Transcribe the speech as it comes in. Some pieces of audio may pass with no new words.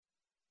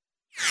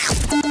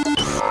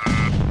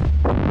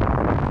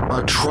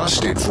a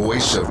trusted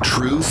voice of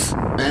truth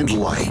and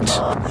light.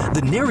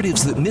 The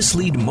narratives that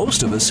mislead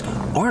most of us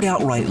aren't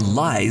outright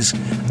lies.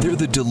 They're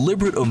the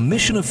deliberate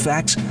omission of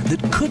facts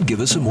that could give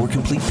us a more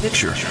complete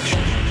picture.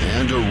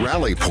 And a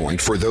rally point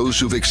for those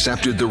who've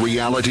accepted the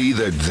reality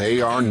that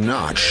they are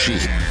not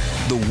sheep.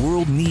 The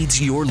world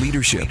needs your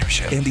leadership,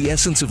 and the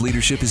essence of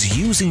leadership is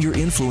using your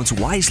influence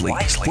wisely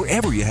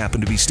wherever you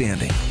happen to be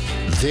standing.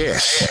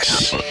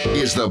 This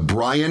is The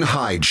Brian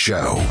Hyde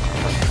Show.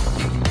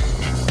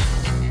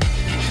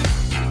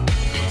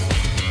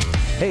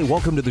 Hey,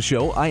 welcome to the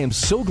show. I am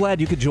so glad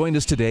you could join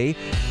us today.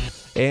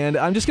 And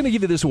I'm just going to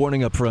give you this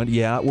warning up front.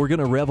 Yeah, we're going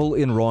to revel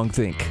in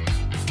wrongthink.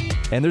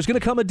 And there's going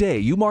to come a day,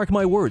 you mark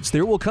my words,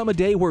 there will come a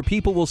day where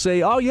people will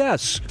say, oh,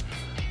 yes,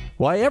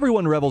 why,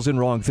 everyone revels in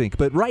wrongthink.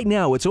 But right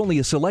now, it's only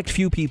a select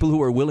few people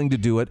who are willing to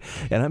do it.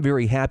 And I'm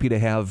very happy to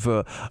have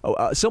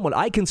someone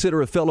I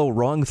consider a fellow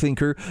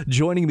wrongthinker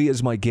joining me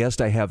as my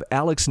guest. I have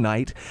Alex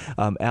Knight.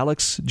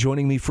 Alex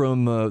joining me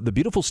from the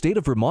beautiful state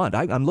of Vermont.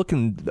 I'm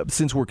looking,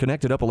 since we're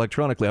connected up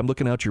electronically, I'm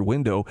looking out your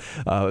window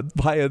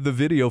via the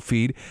video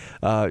feed.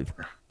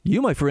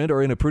 You, my friend,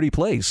 are in a pretty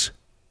place.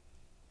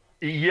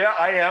 Yeah,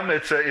 I am.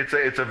 It's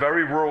a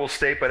very rural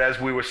state, but as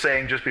we were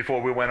saying just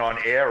before we went on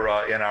air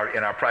in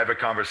our private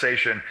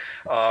conversation,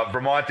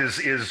 Vermont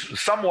is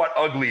somewhat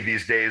ugly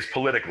these days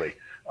politically.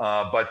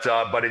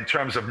 But in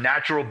terms of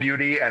natural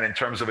beauty and in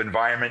terms of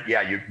environment,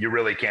 yeah, you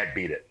really can't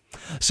beat it.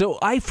 So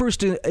I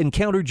first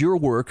encountered your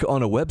work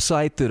on a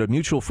website that a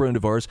mutual friend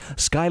of ours,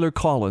 Skylar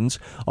Collins,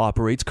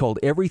 operates called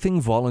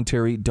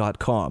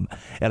everythingvoluntary.com.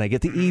 And I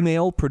get the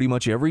email pretty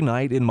much every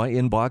night in my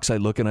inbox. I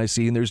look and I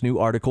see and there's new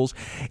articles.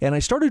 And I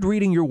started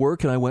reading your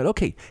work and I went,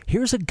 okay,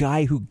 here's a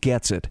guy who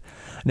gets it.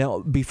 Now,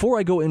 before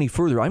I go any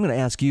further, I'm going to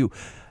ask you,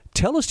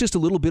 tell us just a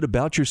little bit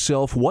about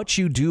yourself, what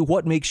you do,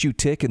 what makes you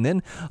tick, and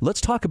then let's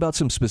talk about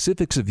some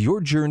specifics of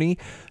your journey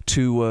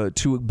to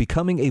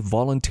becoming a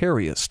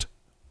voluntarist.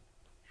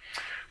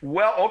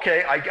 Well,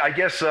 okay. I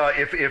guess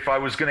if I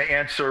was going to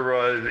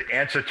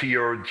answer to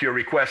your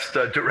request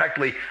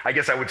directly, I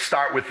guess I would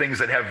start with things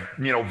that have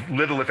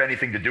little, if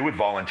anything, to do with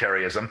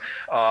voluntarism.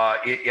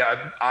 I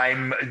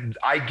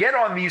get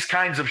on these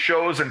kinds of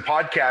shows and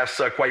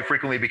podcasts quite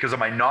frequently because of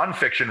my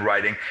nonfiction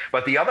writing.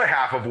 But the other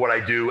half of what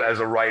I do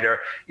as a writer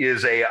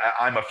is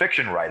I'm a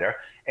fiction writer.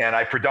 And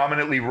I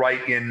predominantly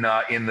write in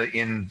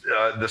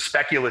the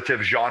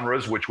speculative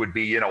genres, which would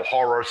be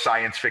horror,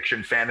 science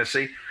fiction,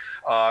 fantasy.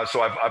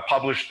 So I've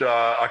published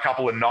a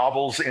couple of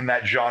novels in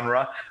that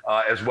genre,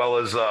 as well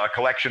as a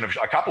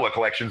couple of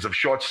collections of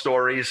short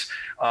stories,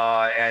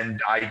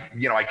 and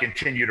I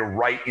continue to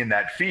write in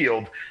that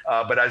field.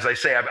 But as I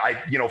say,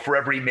 I for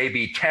every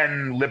maybe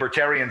 10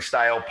 libertarian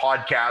style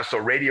podcasts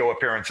or radio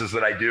appearances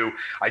that I do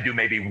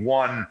maybe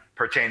one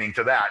pertaining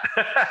to that.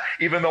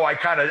 Even though I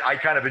kind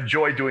of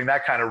enjoy doing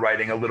that kind of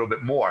writing a little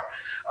bit more.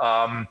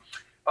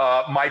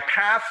 My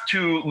path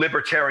to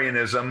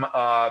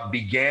libertarianism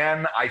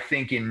began, I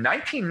think, in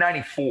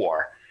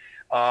 1994,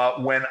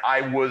 when I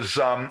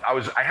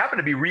happened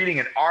to be reading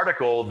an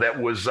article that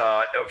was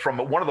from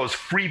one of those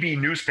freebie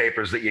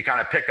newspapers that you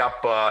kind of pick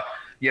up,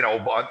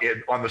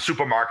 on the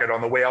supermarket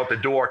on the way out the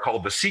door,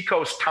 called the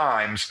Seacoast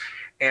Times.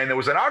 And there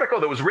was an article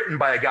that was written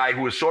by a guy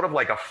who was sort of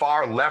like a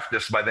far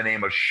leftist by the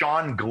name of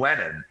Sean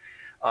Glennon.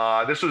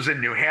 This was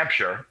in New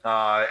Hampshire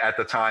at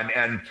the time,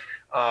 and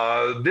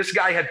this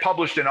guy had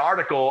published an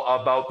article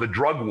about the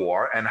drug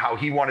war and how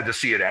he wanted to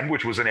see it end,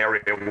 which was an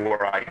area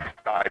where I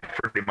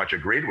pretty much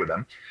agreed with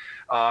him.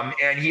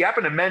 And he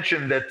happened to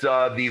mention that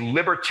the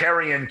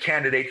libertarian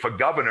candidate for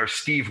governor,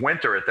 Steve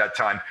Winter, at that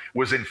time,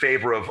 was in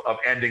favor of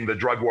ending the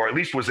drug war, at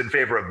least was in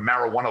favor of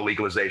marijuana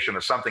legalization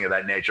or something of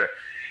that nature.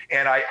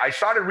 And I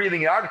started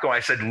reading the article and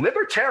I said,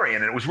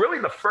 libertarian, and it was really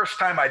the first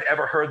time I'd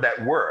ever heard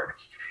that word.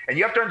 And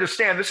you have to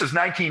understand, this is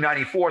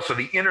 1994, so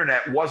the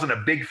internet wasn't a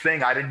big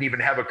thing. I didn't even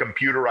have a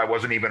computer. I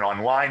wasn't even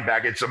online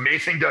back. It's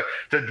amazing to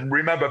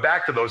remember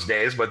back to those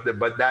days, but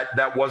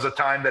that was a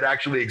time that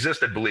actually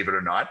existed, believe it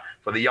or not,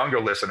 for the younger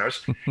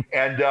listeners.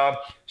 And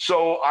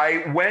so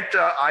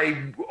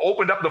I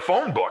opened up the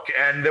phone book,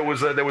 and there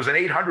was an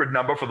 800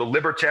 number for the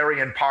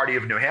Libertarian Party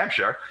of New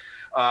Hampshire.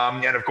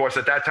 And of course,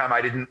 at that time,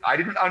 I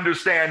didn't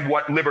understand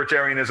what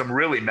libertarianism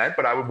really meant,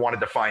 but I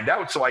wanted to find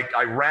out. So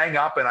I rang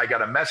up and I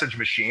got a message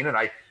machine and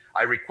I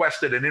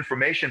requested an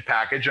information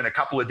package. And a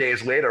couple of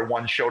days later,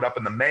 one showed up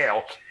in the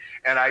mail.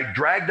 And I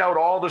dragged out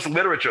all this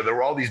literature. There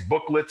were all these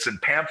booklets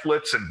and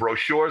pamphlets and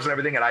brochures and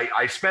everything. And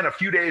I spent a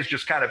few days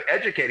just kind of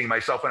educating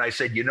myself. And I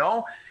said,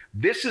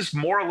 this is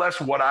more or less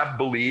what I've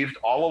believed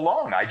all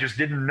along. I just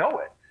didn't know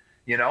it,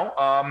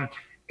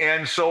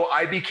 And so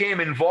I became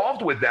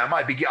involved with them.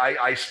 I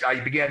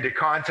began to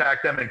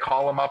contact them and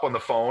call them up on the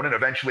phone. And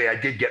eventually I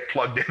did get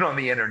plugged in on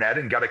the internet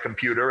and got a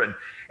computer.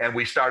 And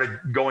we started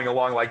going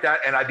along like that.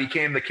 And I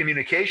became the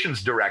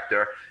communications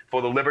director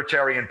for the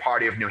Libertarian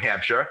Party of New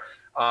Hampshire.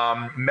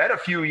 Met a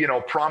few,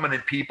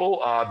 prominent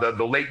people.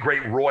 The late,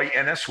 great Roy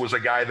Ennis was a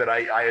guy that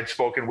I had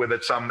spoken with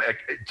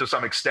to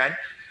some extent.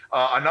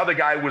 Another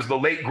guy was the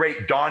late,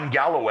 great Don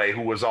Galloway,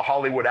 who was a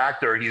Hollywood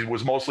actor. He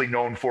was mostly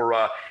known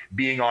for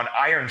being on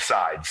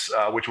Ironsides,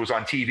 which was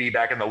on TV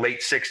back in the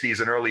late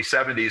 60s and early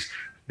 70s.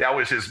 That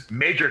was his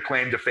major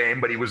claim to fame,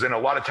 but he was in a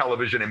lot of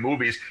television and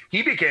movies.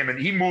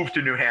 He moved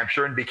to New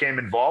Hampshire and became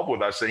involved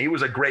with us, and he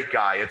was a great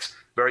guy. It's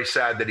very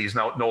sad that he's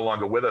no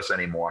longer with us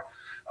anymore.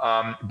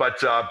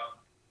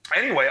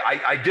 Anyway,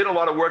 I did a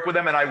lot of work with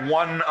him, and I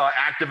won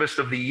Activist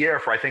of the Year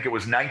for, I think it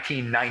was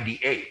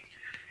 1998.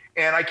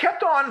 And I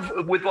kept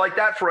on with like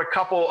that for a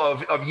couple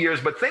of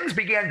years, but things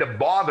began to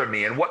bother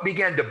me. And what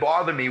began to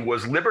bother me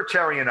was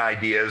libertarian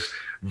ideas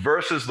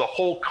versus the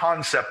whole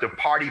concept of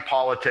party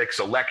politics,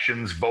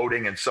 elections,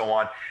 voting, and so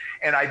on.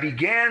 And I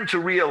began to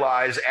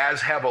realize, as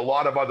have a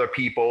lot of other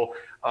people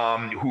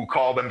who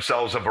call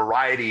themselves a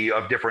variety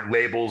of different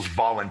labels,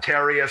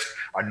 voluntarist,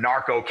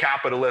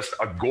 anarcho-capitalist,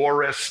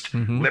 agorist,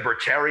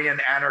 libertarian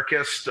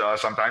anarchist.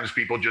 Sometimes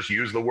people just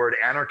use the word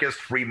anarchist,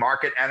 free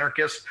market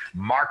anarchist,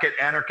 market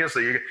anarchist.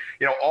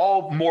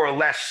 All more or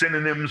less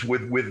synonyms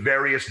with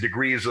various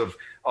degrees of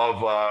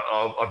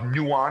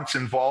nuance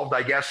involved,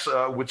 I guess,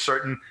 with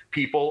certain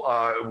people,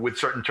 with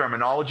certain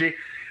terminology.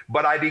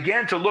 But I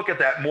began to look at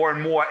that more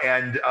and more.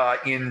 And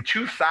in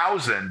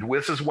 2000,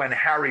 this is when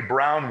Harry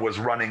Browne was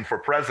running for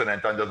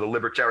president under the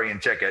Libertarian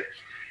ticket.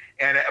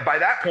 And by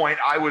that point,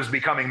 I was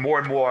becoming more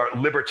and more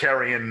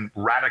libertarian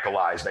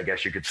radicalized, I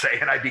guess you could say.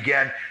 And I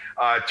began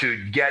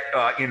to get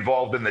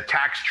involved in the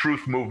tax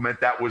truth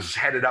movement that was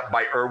headed up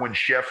by Irwin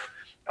Schiff.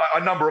 A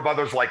number of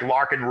others like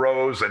Larkin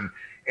Rose and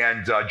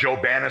Joe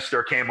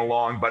Bannister came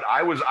along, but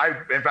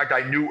in fact,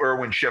 I knew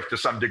Irwin Schiff to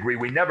some degree.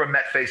 We never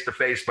met face to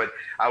face, but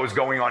I was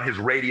going on his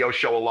radio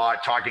show a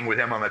lot, talking with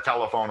him on the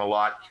telephone a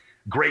lot.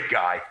 Great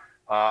guy.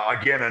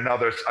 Again,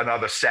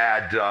 another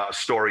sad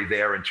story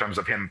there in terms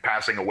of him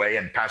passing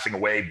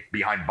away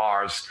behind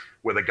bars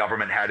where the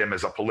government had him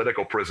as a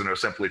political prisoner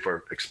simply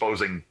for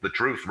exposing the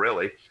truth,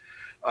 really.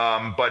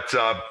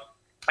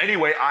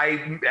 Anyway,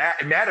 I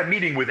had a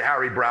meeting with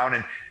Harry Browne,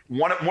 and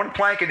one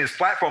plank in his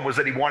platform was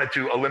that he wanted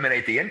to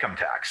eliminate the income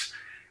tax.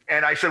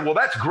 And I said, well,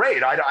 that's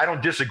great. I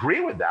don't disagree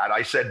with that.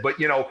 I said, but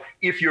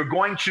if you're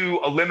going to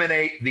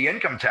eliminate the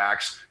income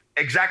tax,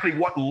 exactly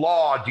what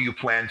law do you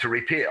plan to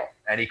repeal?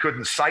 And he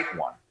couldn't cite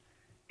one.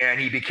 And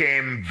he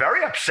became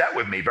very upset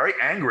with me, very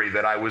angry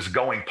that I was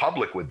going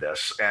public with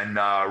this. And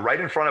right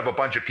in front of a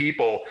bunch of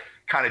people,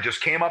 kind of just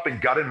came up and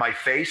got in my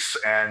face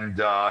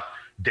and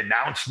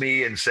denounced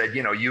me and said,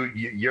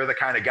 you're the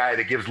kind of guy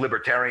that gives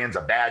libertarians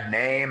a bad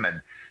name,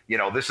 and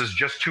this is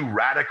just too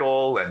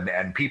radical,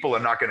 and people are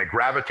not going to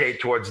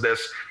gravitate towards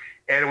this.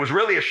 And it was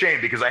really a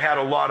shame, because I had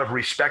a lot of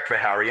respect for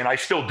Harry, and I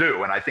still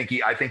do. And I think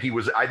he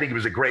was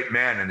a great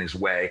man in his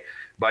way,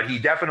 but he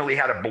definitely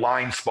had a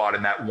blind spot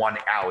in that one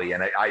alley.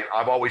 And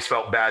I've always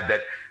felt bad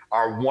that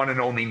our one and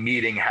only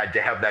meeting had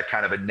to have that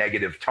kind of a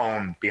negative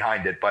tone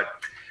behind it. But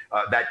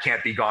that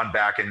can't be gone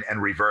back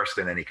and reversed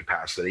in any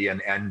capacity.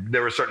 And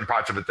there are certain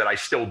parts of it that I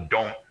still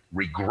don't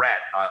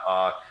regret.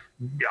 I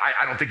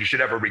don't think you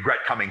should ever regret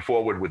coming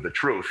forward with the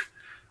truth.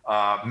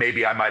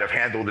 Maybe I might have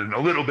handled it in a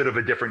little bit of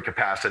a different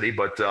capacity,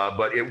 but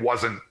it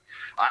wasn't.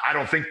 I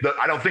don't think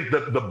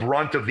the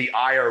brunt of the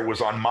ire was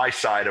on my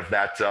side of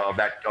that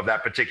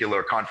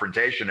particular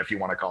confrontation, if you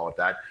want to call it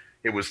that.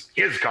 It was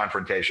his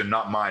confrontation,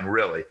 not mine,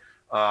 really.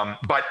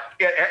 But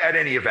at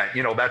any event,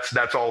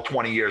 that's all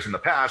 20 years in the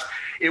past.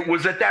 It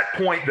was at that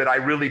point that I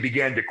really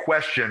began to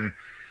question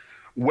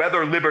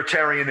whether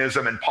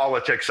libertarianism and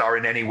politics are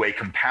in any way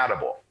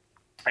compatible,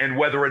 and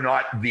whether or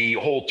not the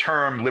whole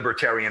term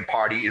Libertarian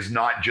Party is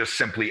not just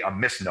simply a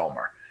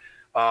misnomer.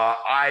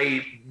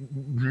 I,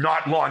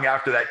 not long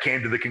after that,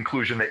 came to the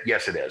conclusion that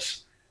yes, it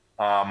is.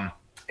 So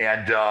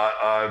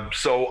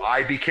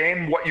I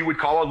became what you would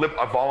call a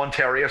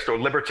voluntarist or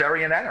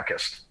libertarian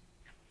anarchist.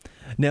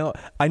 Now,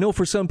 I know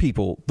for some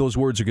people, those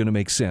words are going to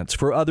make sense.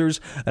 For others,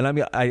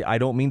 and I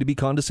don't mean to be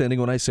condescending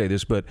when I say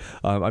this, but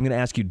I'm going to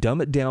ask you, dumb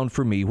it down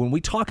for me. When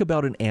we talk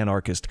about an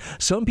anarchist,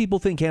 some people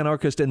think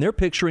anarchist, and they're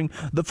picturing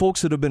the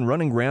folks that have been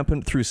running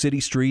rampant through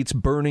city streets,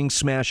 burning,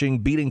 smashing,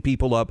 beating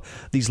people up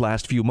these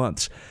last few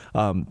months.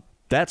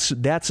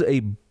 That's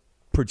a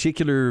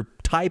particular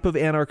type of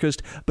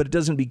anarchist, but it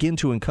doesn't begin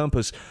to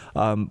encompass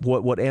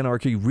what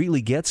anarchy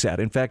really gets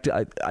at. In fact,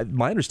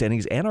 my understanding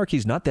is anarchy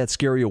is not that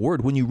scary a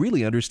word when you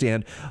really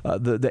understand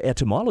the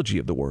etymology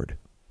of the word.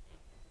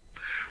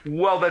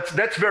 Well,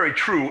 that's very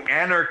true.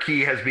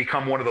 Anarchy has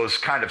become one of those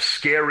kind of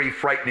scary,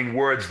 frightening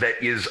words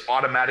that is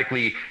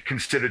automatically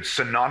considered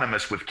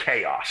synonymous with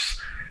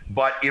chaos.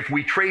 But if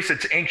we trace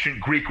its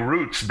ancient Greek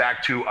roots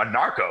back to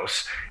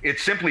anarchos, it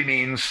simply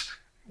means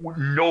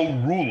no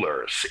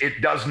rulers. It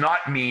does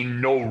not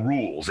mean no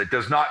rules. It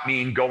does not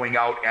mean going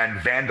out and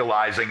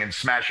vandalizing and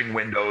smashing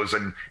windows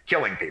and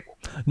killing people.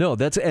 No,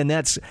 that's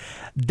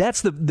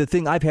the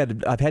thing. I've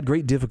had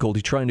great difficulty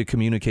trying to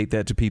communicate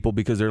that to people,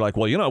 because they're like,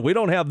 well, we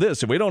don't have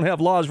this and we don't have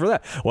laws for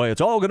that. Well,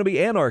 it's all going to be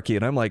anarchy.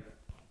 And I'm like,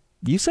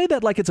 You say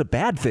that like it's a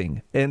bad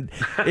thing, and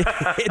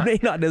it may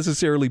not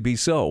necessarily be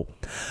so.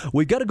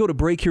 We've got to go to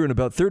break here in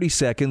about 30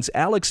 seconds.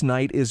 Alex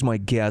Knight is my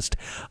guest.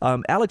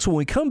 Alex, when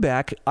we come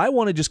back, I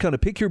want to just kind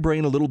of pick your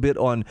brain a little bit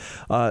on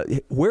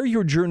where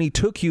your journey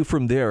took you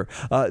from there.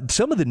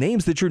 Some of the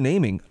names that you're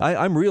naming,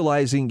 I'm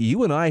realizing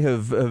you and I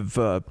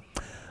have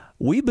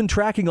we've been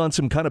tracking on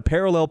some kind of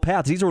parallel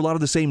paths. These are a lot of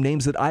the same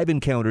names that I've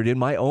encountered in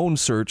my own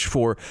search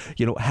for,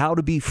 how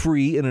to be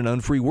free in an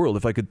unfree world,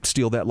 if I could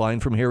steal that line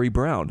from Harry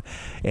Brown.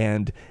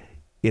 And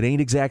it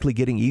ain't exactly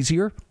getting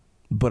easier,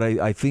 but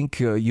I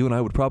think you and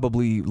I would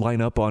probably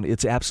line up on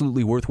it's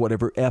absolutely worth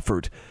whatever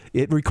effort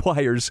it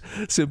requires,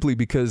 simply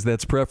because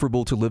that's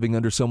preferable to living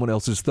under someone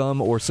else's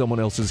thumb or someone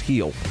else's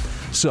heel.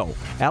 So,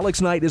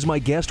 Alex Knight is my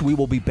guest. We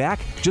will be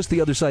back just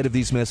the other side of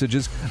these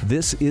messages.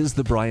 This is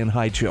The Bryan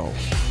Hyde Show.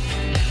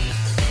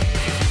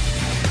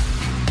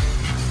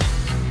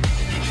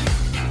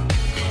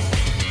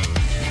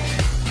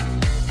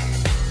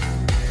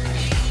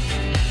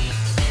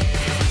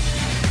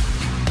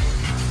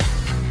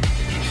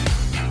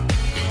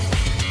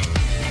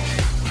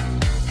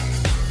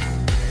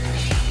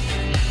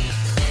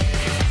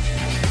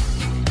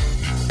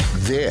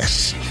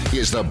 This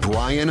is The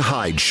Bryan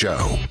Hyde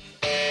Show.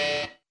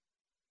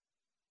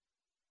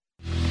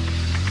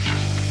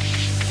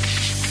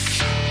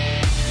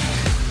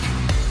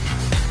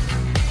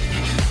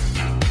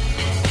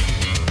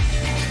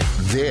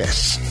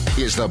 This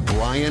is The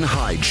Bryan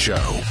Hyde Show.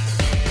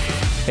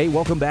 Hey,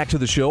 welcome back to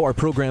the show. Our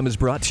program is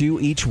brought to you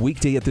each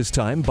weekday at this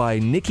time by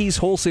Nikki's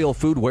Wholesale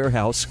Food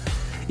Warehouse.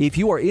 If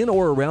you are in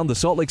or around the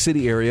Salt Lake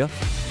City area,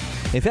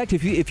 in fact,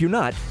 if you're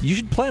not, you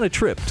should plan a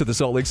trip to the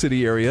Salt Lake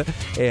City area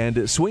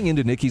and swing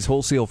into Nikki's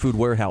Wholesale Food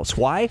Warehouse.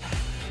 Why?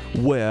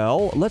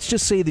 Well, let's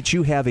just say that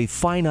you have a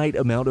finite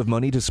amount of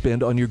money to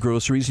spend on your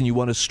groceries and you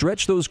want to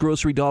stretch those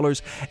grocery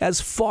dollars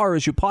as far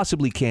as you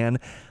possibly can.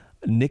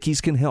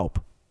 Nikki's can help.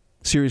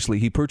 Seriously,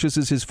 he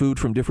purchases his food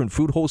from different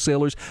food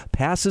wholesalers,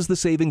 passes the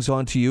savings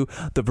on to you.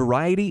 The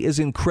variety is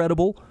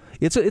incredible.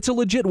 It's a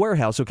legit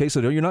warehouse, okay?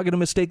 So you're not going to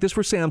mistake this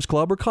for Sam's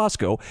Club or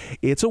Costco.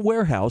 It's a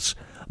warehouse,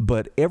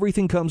 but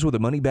everything comes with a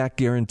money-back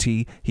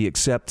guarantee. He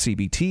accepts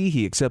CBT.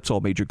 He accepts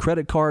all major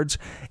credit cards,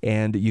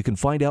 and you can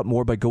find out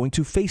more by going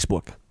to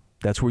Facebook.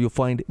 That's where you'll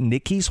find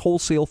Nikki's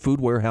Wholesale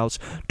Food Warehouse,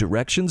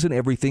 directions and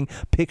everything,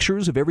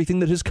 pictures of everything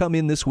that has come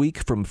in this week,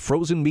 from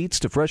frozen meats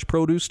to fresh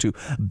produce to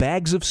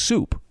bags of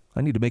soup. I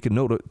need to make a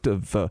note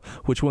of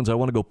which ones I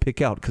want to go pick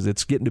out because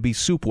it's getting to be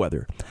soup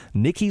weather.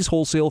 Nikki's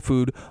Wholesale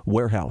Food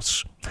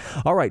Warehouse.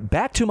 All right,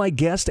 back to my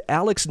guest,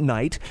 Alex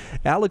Knight.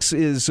 Alex,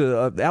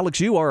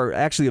 you are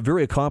actually a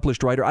very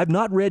accomplished writer. I've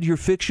not read your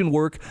fiction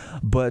work,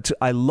 but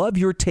I love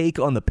your take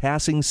on the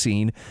passing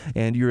scene,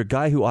 and you're a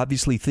guy who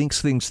obviously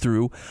thinks things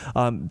through.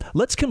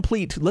 Let's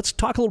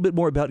talk a little bit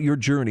more about your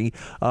journey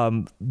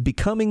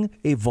becoming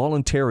a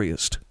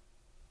voluntarist.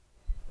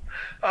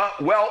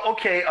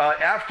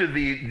 After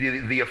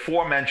the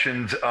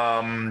aforementioned,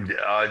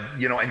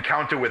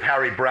 encounter with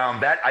Harry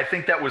Brown, I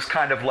think that was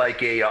kind of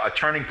like a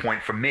turning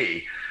point for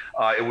me.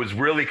 It was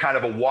really kind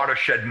of a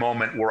watershed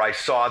moment where I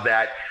saw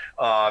that,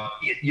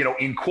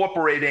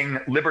 incorporating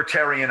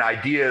libertarian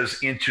ideas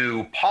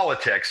into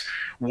politics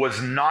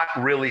was not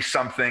really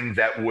something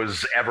that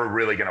was ever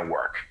really going to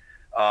work.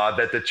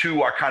 That the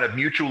two are kind of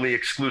mutually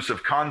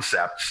exclusive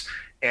concepts.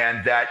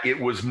 And that it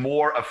was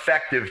more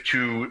effective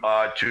to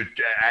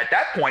at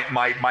that point,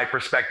 my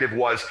perspective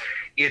was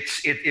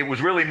it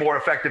was really more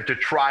effective to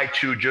try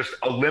to just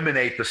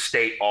eliminate the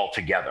state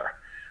altogether.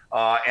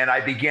 And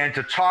I began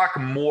to talk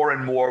more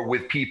and more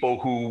with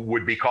people who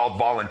would be called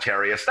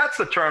voluntarists. That's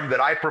the term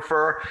that I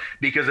prefer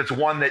because it's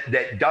one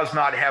that does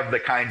not have the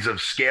kinds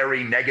of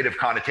scary negative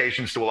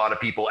connotations to a lot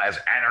of people as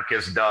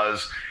anarchist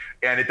does.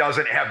 And it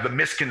doesn't have the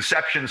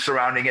misconceptions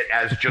surrounding it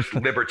as just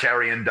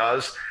libertarian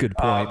does. Good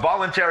point.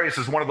 Voluntarist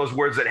is one of those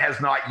words that has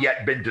not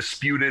yet been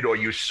disputed or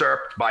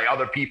usurped by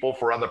other people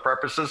for other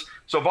purposes.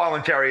 So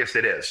voluntarist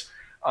it is.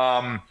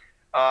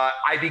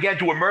 I began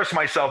to immerse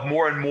myself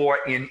more and more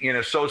in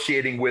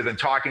associating with and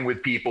talking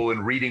with people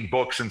and reading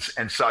books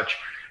and such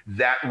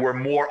that were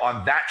more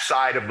on that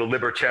side of the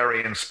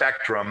libertarian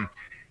spectrum.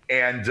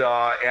 And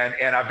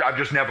I've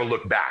just never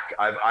looked back.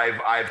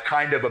 I've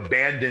kind of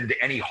abandoned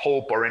any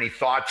hope or any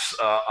thoughts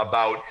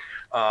about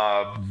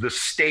the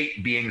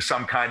state being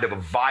some kind of a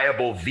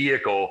viable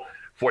vehicle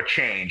for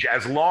change.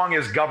 As long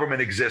as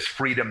government exists,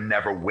 freedom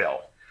never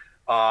will.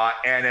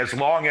 And as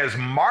long as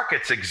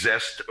markets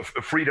exist,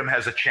 freedom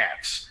has a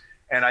chance.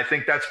 And I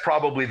think that's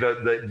probably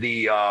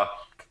the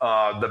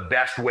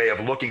best way of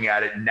looking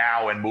at it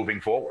now and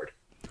moving forward.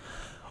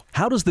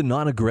 How does the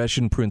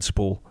non-aggression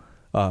principle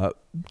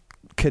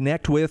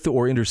connect with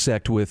or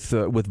intersect with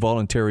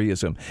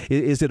voluntarism?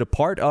 Is it a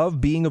part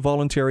of being a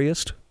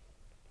voluntarist?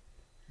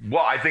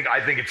 Well, I think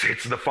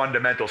it's the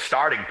fundamental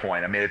starting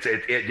point. I mean,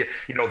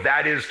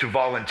 that is to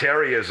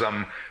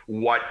voluntarism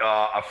what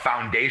a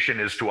foundation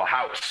is to a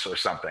house or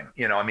something.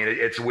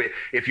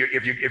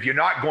 If you're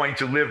not going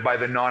to live by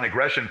the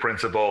non-aggression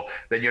principle,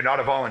 then you're not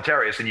a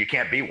voluntarist and you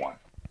can't be one.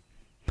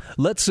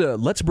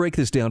 Let's break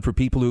this down for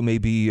people who may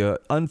be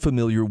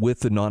unfamiliar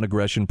with the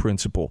non-aggression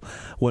principle.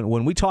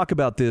 When we talk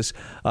about this,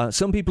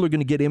 some people are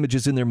going to get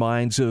images in their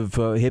minds of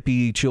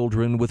hippie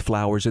children with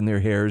flowers in their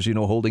hairs,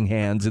 holding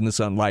hands in the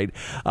sunlight.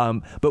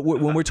 But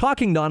when we're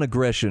talking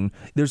non-aggression,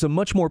 there's a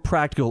much more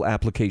practical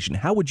application.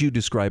 How would you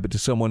describe it to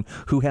someone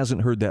who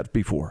hasn't heard that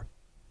before?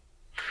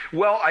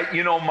 Well, I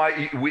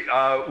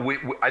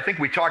think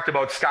we talked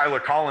about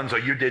Skylar Collins, or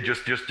you did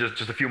just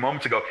a few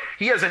moments ago.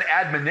 He has an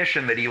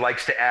admonition that he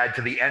likes to add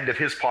to the end of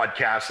his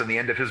podcast and the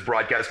end of his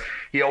broadcast.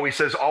 He always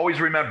says,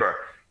 always remember,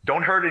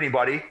 don't hurt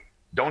anybody,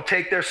 don't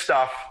take their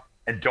stuff,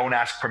 and don't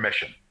ask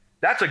permission.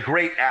 That's a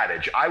great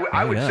adage.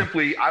 I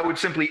would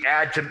simply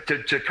add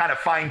to kind of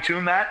fine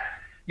tune that.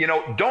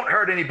 Don't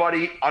hurt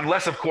anybody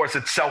unless, of course,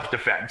 it's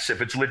self-defense.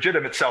 If it's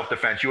legitimate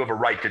self-defense, you have a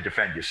right to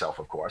defend yourself,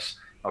 of course.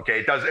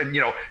 Okay, it doesn't,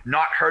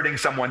 not hurting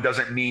someone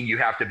doesn't mean you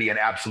have to be an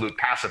absolute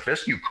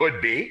pacifist. You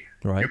could be.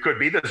 Right. You could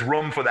be. There's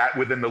room for that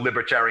within the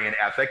libertarian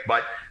ethic,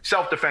 but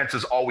self-defense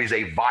is always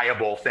a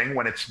viable thing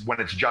when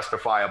it's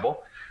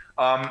justifiable.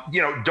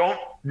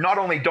 Not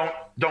only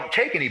don't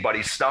take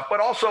anybody's stuff,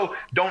 but also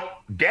don't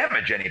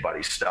damage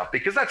anybody's stuff,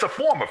 because that's a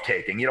form of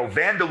taking.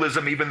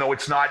 Vandalism, even though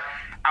it's not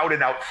out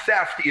and out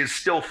theft, is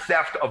still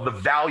theft of the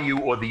value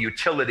or the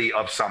utility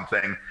of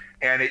something,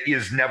 and it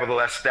is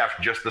nevertheless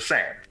theft just the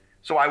same.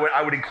 So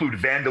I would include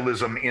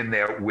vandalism in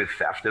there with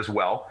theft as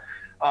well.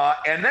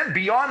 And then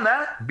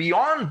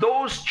beyond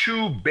those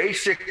two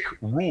basic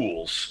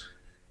rules,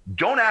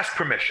 don't ask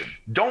permission.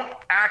 Don't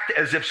act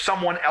as if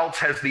someone else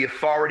has the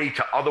authority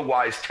to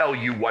otherwise tell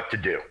you what to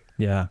do.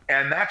 Yeah.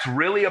 And that's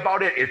really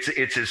about it.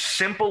 It's as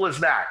simple as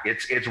that.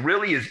 It's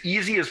really as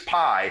easy as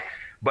pie,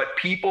 but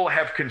people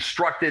have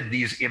constructed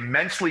these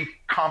immensely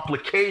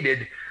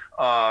complicated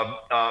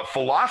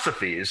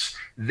philosophies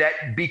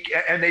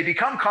and they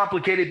become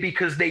complicated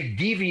because they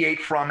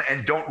deviate from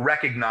and don't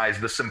recognize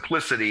the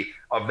simplicity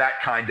of that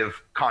kind of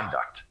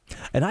conduct.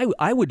 And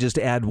I would just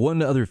add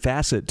one other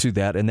facet to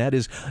that, and that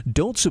is,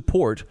 don't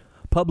support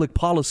public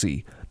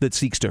policy that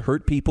seeks to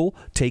hurt people,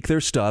 take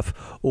their stuff,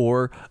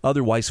 or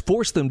otherwise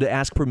force them to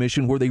ask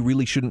permission where they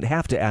really shouldn't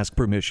have to ask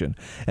permission.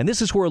 And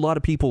this is where a lot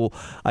of people,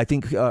 I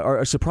think,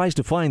 are surprised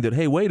to find that,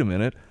 hey, wait a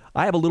minute,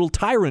 I have a little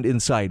tyrant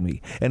inside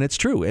me. And it's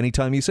true.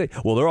 Anytime you say,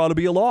 well, there ought to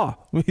be a law,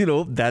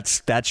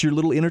 that's your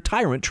little inner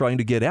tyrant trying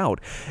to get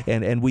out.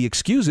 And we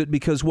excuse it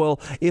because,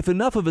 well, if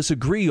enough of us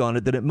agree on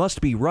it, then it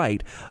must be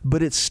right.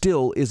 But it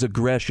still is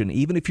aggression,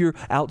 even if you're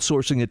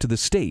outsourcing it to the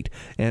state.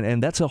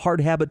 And that's a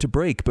hard habit to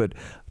break. But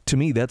to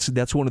me,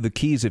 that's one of the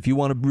keys. If you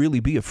want to really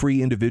be a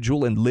free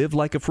individual and live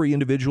like a free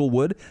individual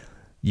would,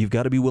 you've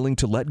got to be willing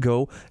to let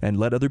go and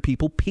let other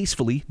people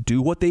peacefully do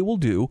what they will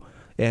do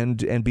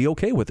and be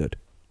okay with it.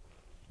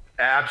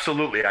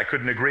 Absolutely. I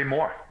couldn't agree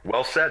more.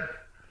 Well said.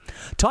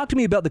 Talk to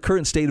me about the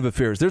current state of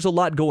affairs. There's a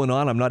lot going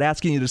on. I'm not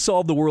asking you to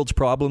solve the world's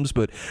problems,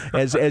 but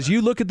as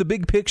you look at the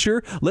big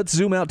picture, let's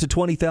zoom out to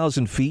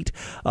 20,000 feet.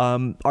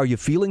 Are you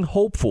feeling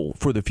hopeful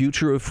for the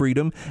future of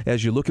freedom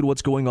as you look at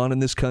what's going on in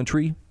this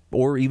country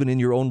or even in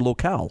your own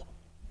locale?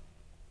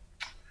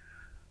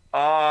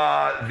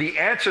 The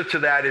answer to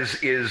that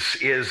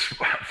is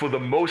for the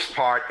most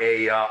part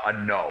a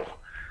no.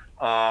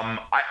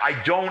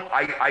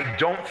 I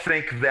don't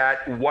think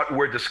that what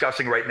we're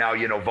discussing right now,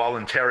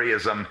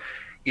 voluntarism,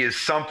 is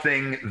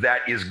something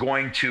that is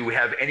going to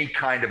have any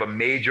kind of a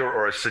major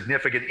or a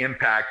significant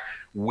impact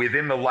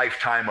within the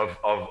lifetime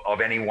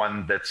of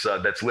anyone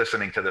that's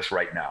listening to this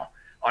right now.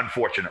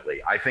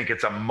 Unfortunately, I think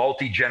it's a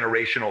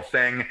multi-generational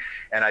thing,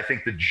 and I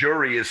think the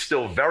jury is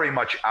still very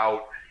much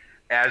out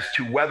as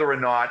to whether or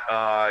not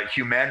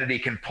humanity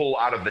can pull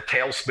out of the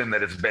tailspin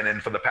that it's been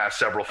in for the past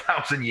several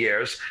thousand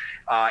years,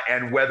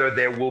 and whether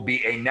there will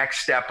be a next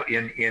step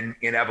in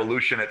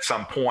evolution at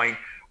some point,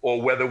 or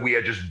whether we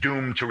are just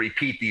doomed to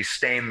repeat these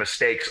same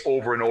mistakes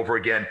over and over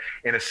again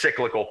in a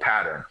cyclical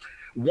pattern.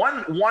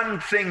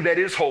 One thing that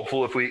is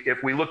hopeful, if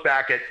we look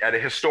back at a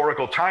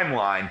historical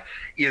timeline,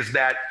 is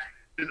that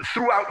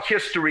throughout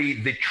history,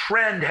 the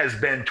trend has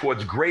been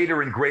towards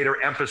greater and greater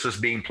emphasis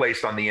being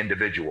placed on the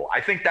individual. I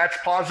think that's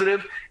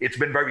positive. It's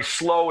been very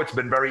slow. It's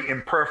been very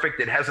imperfect.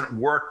 It hasn't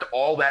worked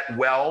all that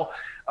well.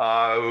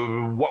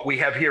 What we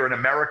have here in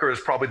America is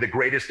probably the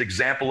greatest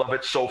example of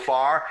it so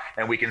far,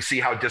 and we can see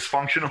how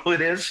dysfunctional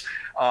it is.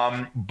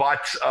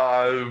 But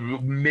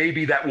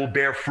maybe that will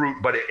bear fruit,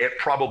 but it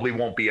probably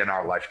won't be in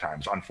our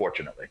lifetimes,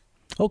 unfortunately.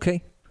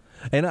 Okay.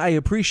 And I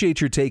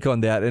appreciate your take on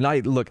that. And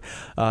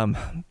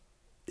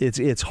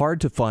it's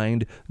hard to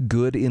find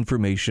good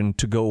information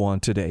to go on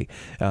today.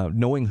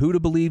 Knowing who to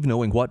believe,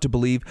 knowing what to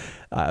believe.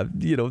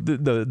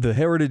 The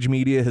heritage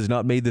media has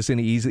not made this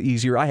any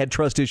easier. I had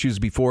trust issues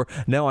before.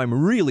 Now I'm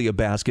really a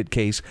basket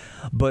case.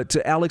 But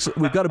Alex,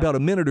 we've got about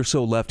a minute or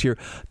so left here.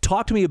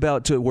 Talk to me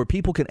about where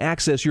people can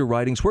access your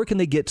writings. Where can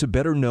they get to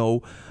better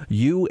know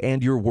you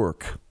and your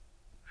work?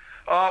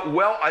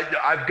 Well,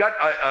 I've got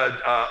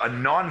a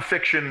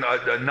nonfiction,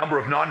 a number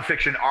of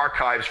nonfiction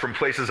archives from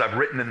places I've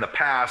written in the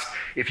past.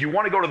 If you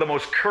want to go to the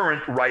most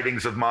current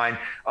writings of mine,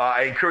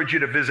 I encourage you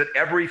to visit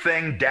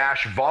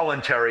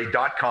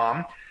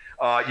everything-voluntary.com.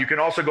 You can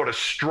also go to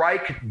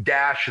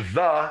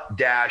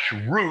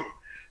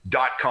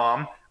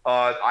strike-the-root.com.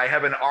 I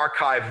have an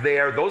archive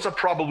there. Those are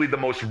probably the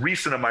most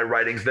recent of my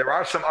writings. There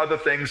are some other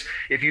things.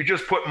 If you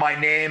just put my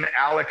name,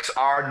 Alex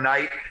R.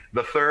 Knight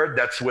III,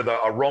 that's with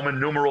a Roman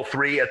numeral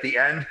 3 at the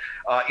end,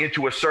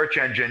 into a search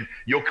engine,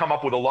 you'll come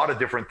up with a lot of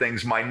different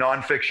things, my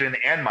nonfiction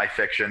and my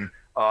fiction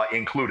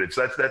included.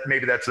 So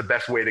maybe that's the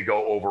best way to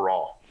go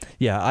overall.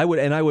 Yeah, I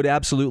would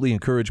absolutely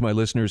encourage my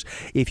listeners,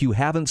 if you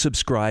haven't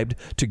subscribed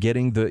to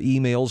getting the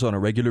emails on a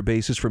regular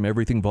basis from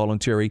Everything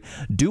Voluntary,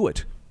 do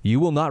it. You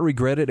will not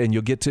regret it, and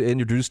you'll get to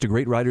introduce to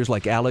great writers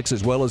like Alex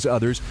as well as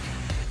others.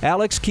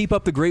 Alex, keep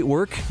up the great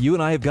work. You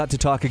and I have got to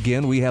talk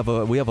again. We have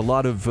a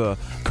lot of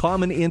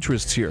common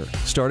interests here,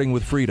 starting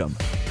with freedom.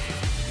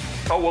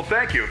 Oh, well,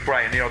 thank you,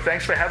 Brian.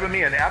 Thanks for having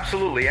me, and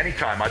absolutely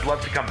anytime. I'd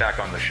love to come back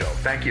on the show.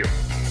 Thank you.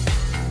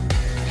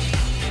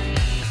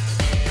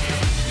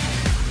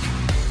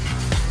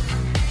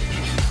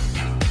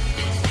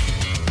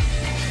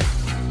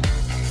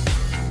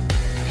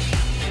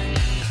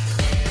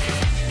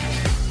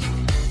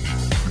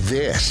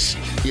 This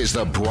is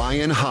The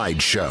Brian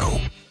Hyde Show.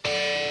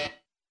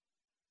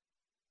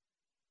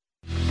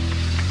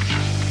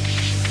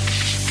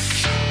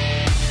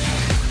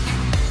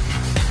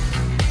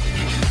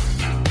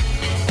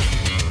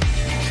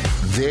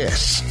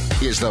 This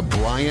is The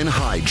Brian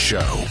Hyde Show.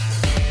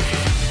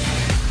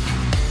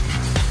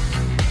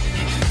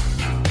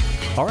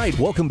 All right,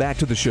 welcome back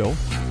to the show.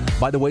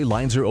 By the way,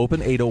 lines are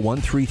open,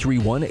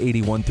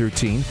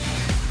 801-331-8113.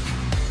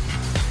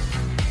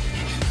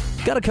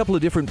 Got a couple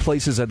of different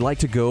places I'd like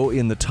to go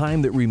in the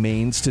time that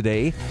remains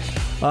today.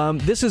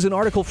 This is an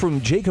article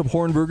from Jacob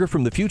Hornberger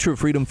from the Future of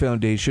Freedom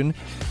Foundation.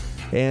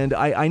 And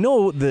I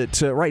know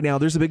that right now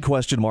there's a big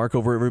question mark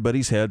over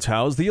everybody's heads.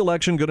 How's the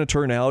election going to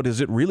turn out?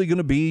 Is it really going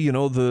to be,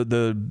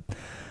 the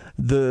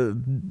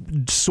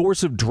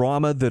source of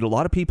drama that a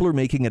lot of people are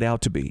making it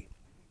out to be?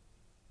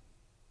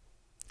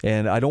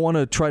 And I don't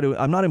want to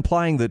I'm not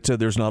implying that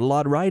there's not a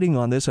lot riding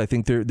on this. I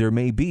think there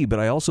may be, but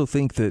I also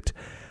think that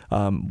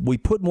we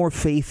put more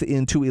faith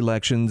into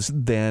elections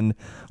than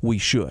we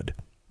should.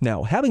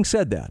 Now, having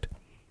said that,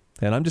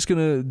 and I'm just going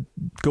to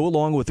go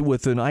along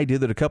with an idea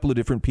that a couple of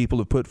different people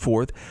have put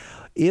forth,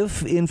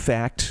 if in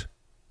fact,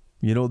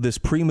 this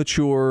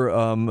premature,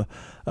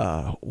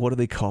 what do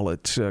they call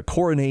it,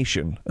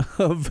 coronation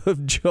of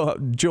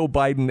Joe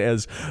Biden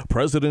as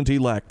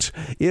president-elect,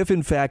 if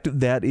in fact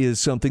that is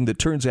something that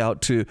turns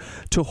out to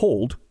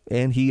hold,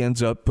 and he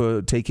ends up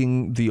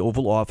taking the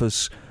Oval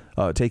Office,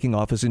 taking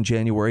office in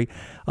January,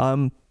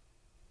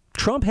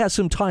 Trump has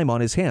some time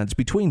on his hands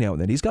between now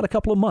and then. He's got a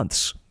couple of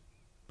months.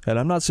 And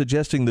I'm not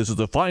suggesting this is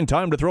a fine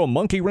time to throw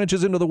monkey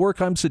wrenches into the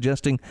work. I'm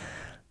suggesting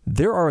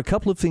there are a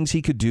couple of things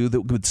he could do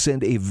that would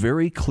send a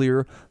very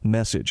clear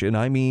message. And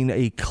I mean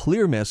a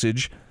clear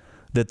message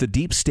that the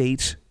deep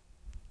state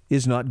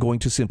is not going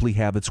to simply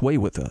have its way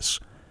with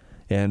us.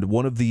 And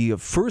one of the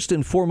first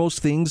and foremost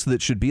things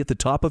that should be at the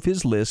top of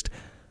his list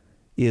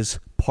is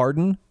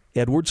pardon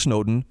Edward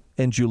Snowden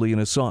and Julian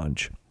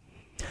Assange.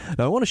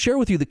 Now, I want to share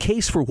with you the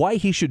case for why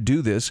he should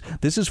do this.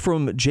 This is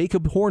from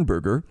Jacob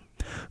Hornberger,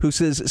 who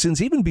says, since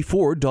even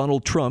before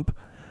Donald Trump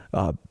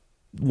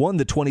won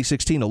the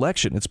 2016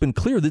 election, it's been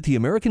clear that the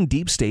American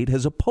deep state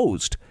has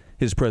opposed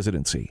his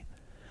presidency.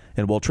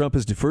 And while Trump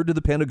has deferred to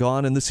the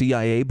Pentagon and the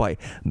CIA by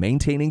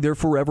maintaining their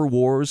forever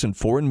wars and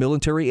foreign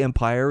military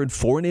empire and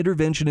foreign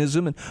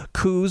interventionism and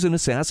coups and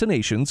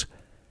assassinations,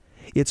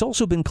 it's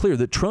also been clear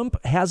that Trump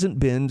hasn't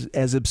been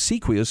as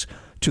obsequious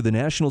to the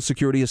national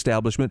security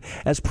establishment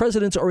as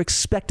presidents are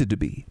expected to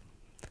be.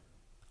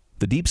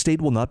 The deep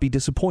state will not be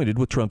disappointed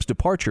with Trump's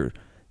departure,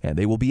 and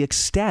they will be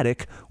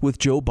ecstatic with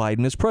Joe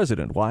Biden as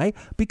president. Why?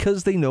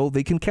 Because they know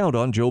they can count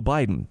on Joe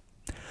Biden.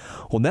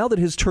 Well, now that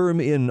his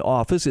term in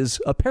office is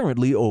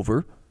apparently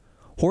over,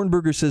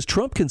 Hornberger says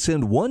Trump can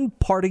send one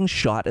parting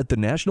shot at the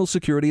national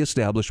security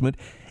establishment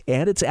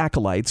and its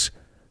acolytes,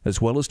 as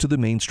well as to the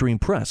mainstream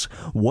press,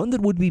 one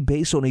that would be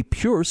based on a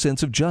pure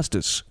sense of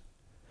justice.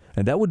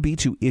 And that would be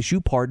to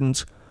issue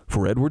pardons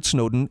for Edward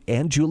Snowden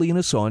and Julian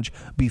Assange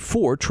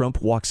before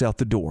Trump walks out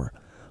the door,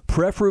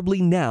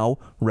 preferably now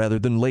rather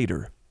than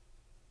later.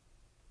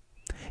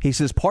 He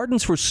says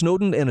pardons for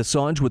Snowden and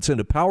Assange would send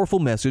a powerful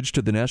message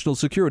to the national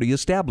security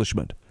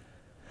establishment.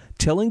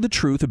 Telling the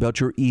truth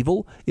about your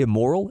evil,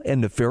 immoral, and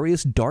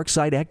nefarious dark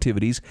side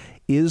activities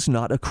is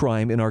not a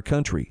crime in our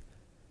country.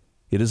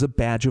 It is a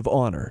badge of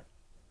honor.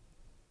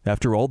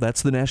 After all,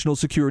 that's the national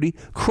security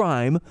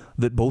crime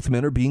that both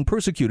men are being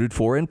persecuted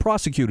for and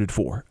prosecuted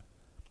for.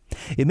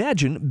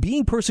 Imagine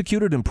being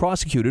persecuted and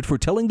prosecuted for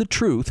telling the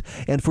truth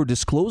and for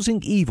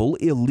disclosing evil,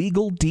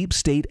 illegal deep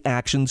state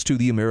actions to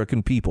the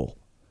American people.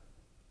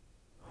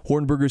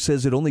 Hornberger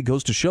says it only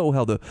goes to show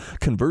how the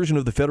conversion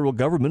of the federal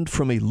government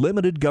from a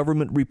limited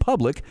government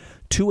republic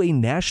to a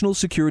national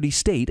security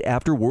state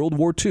after World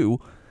War II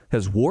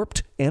has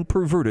warped and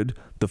perverted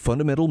the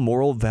fundamental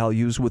moral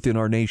values within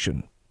our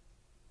nation.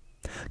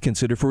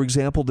 Consider, for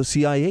example, the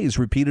CIA's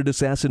repeated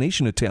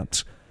assassination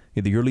attempts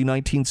in the early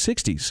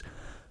 1960s,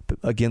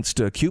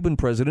 against Cuban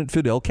President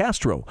Fidel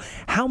Castro.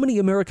 How many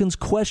Americans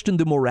questioned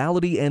the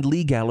morality and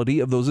legality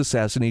of those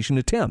assassination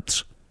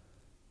attempts?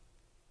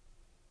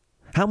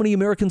 How many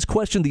Americans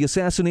questioned the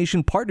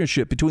assassination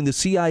partnership between the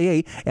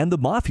CIA and the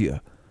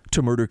mafia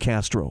to murder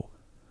Castro,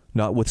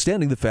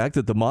 notwithstanding the fact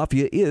that the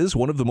mafia is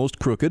one of the most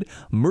crooked,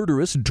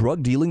 murderous,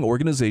 drug-dealing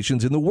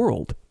organizations in the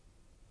world?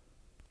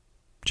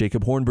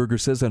 Jacob Hornberger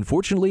says,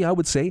 unfortunately, I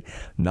would say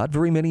not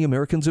very many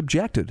Americans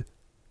objected.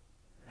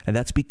 And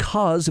that's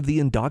because of the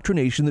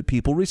indoctrination that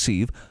people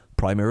receive,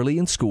 primarily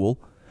in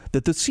school,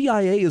 that the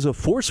CIA is a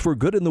force for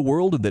good in the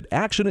world and that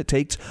action it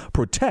takes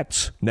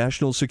protects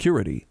national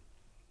security.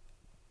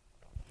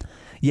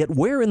 Yet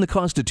where in the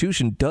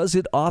Constitution does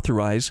it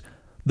authorize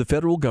the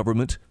federal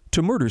government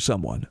to murder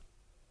someone?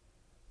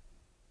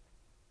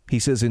 He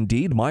says,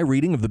 indeed, my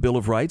reading of the Bill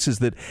of Rights is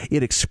that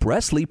it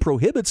expressly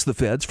prohibits the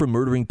feds from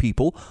murdering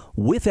people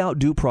without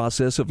due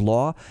process of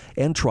law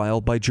and trial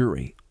by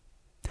jury.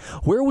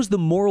 Where was the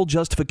moral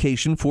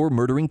justification for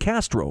murdering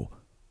Castro?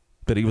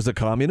 That he was a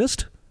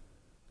communist?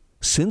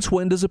 Since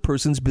when does a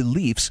person's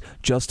beliefs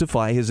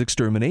justify his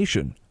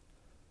extermination?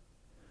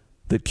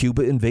 That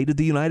Cuba invaded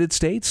the United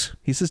States?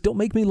 He says, don't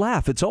make me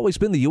laugh. It's always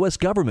been the U.S.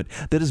 government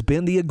that has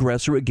been the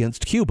aggressor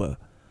against Cuba,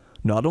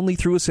 not only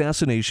through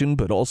assassination,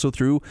 but also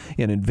through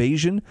an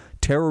invasion,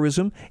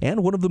 terrorism,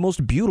 and one of the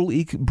most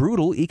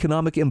brutal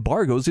economic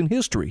embargoes in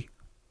history.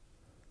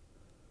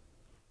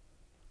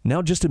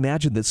 Now just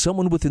imagine that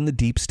someone within the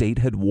deep state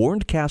had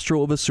warned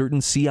Castro of a certain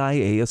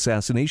CIA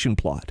assassination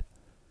plot.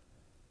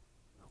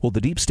 Well,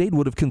 the deep state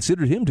would have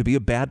considered him to be a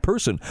bad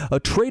person, a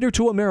traitor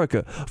to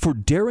America, for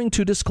daring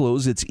to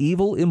disclose its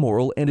evil,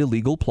 immoral, and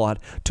illegal plot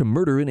to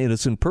murder an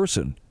innocent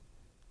person.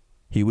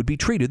 He would be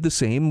treated the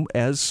same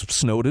as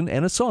Snowden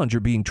and Assange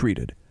are being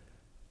treated.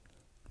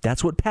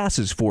 That's what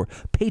passes for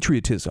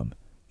patriotism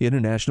in a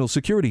national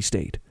security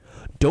state.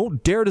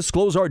 Don't dare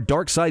disclose our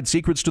dark side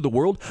secrets to the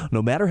world,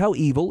 no matter how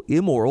evil,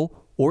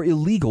 immoral, or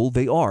illegal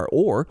they are,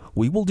 or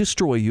we will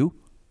destroy you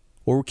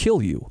or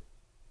kill you.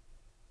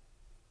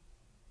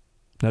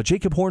 Now,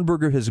 Jacob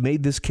Hornberger has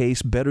made this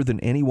case better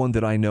than anyone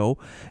that I know,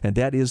 and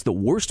that is the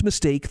worst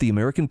mistake the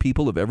American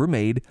people have ever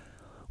made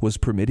was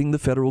permitting the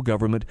federal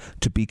government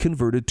to be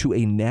converted to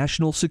a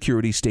national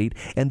security state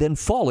and then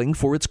falling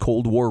for its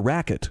Cold War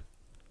racket.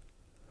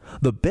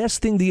 The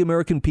best thing the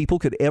American people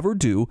could ever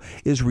do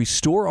is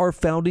restore our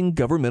founding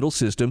governmental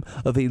system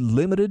of a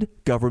limited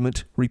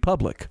government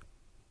republic.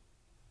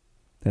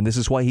 And this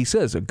is why he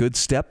says a good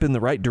step in the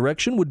right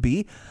direction would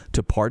be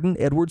to pardon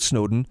Edward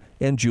Snowden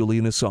and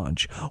Julian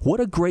Assange.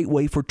 What a great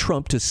way for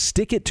Trump to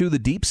stick it to the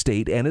deep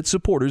state and its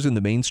supporters in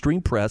the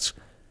mainstream press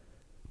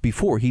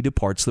before he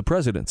departs the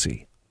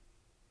presidency.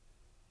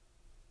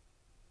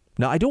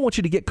 Now, I don't want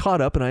you to get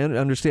caught up, and I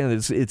understand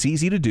that it's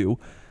easy to do,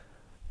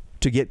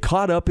 to get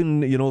caught up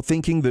in,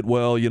 thinking that,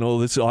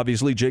 this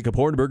obviously Jacob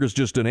Hornberger is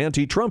just an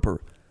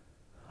anti-Trumper.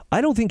 I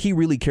don't think he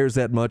really cares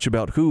that much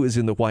about who is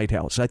in the White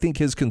House. I think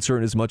his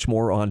concern is much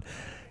more on,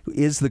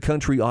 is the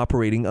country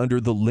operating under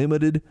the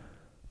limited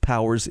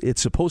powers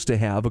it's supposed to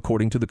have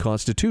according to the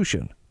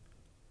Constitution?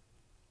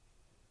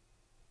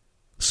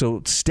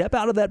 So step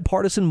out of that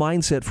partisan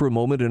mindset for a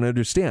moment and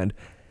understand,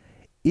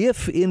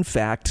 if in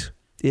fact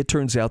it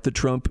turns out that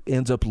Trump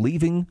ends up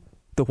leaving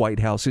the White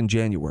House in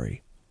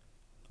January,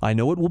 I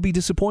know it will be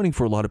disappointing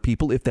for a lot of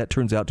people if that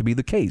turns out to be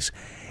the case.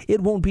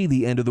 It won't be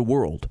the end of the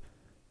world.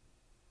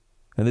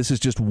 And this is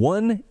just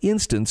one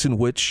instance in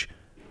which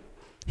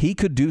he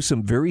could do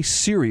some very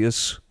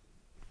serious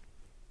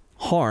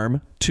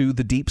harm to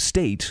the deep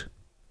state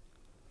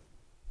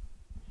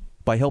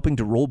by helping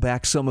to roll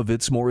back some of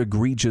its more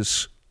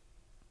egregious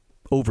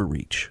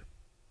overreach.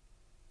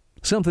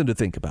 Something to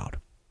think about.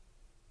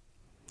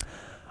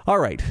 All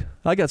right,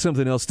 I got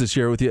something else to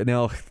share with you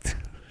now.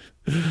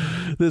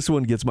 This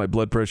one gets my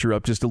blood pressure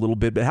up just a little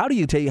bit, but how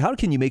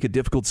can you make a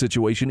difficult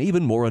situation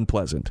even more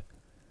unpleasant?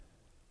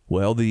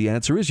 Well, the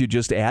answer is you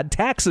just add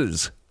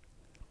taxes.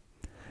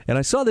 And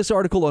I saw this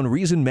article on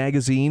Reason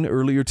Magazine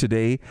earlier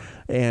today,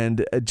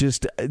 and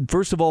just,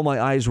 first of all, my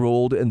eyes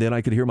rolled, and then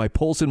I could hear my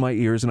pulse in my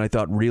ears, and I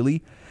thought,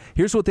 really?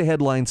 Here's what the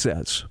headline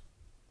says.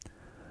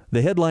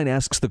 The headline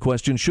asks the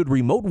question, should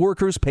remote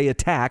workers pay a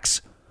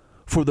tax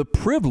for the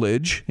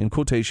privilege, in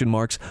quotation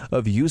marks,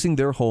 of using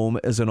their home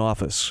as an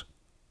office?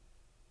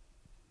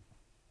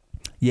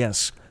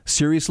 Yes,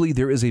 seriously,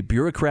 there is a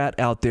bureaucrat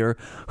out there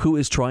who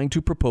is trying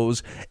to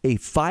propose a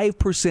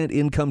 5%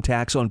 income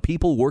tax on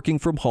people working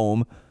from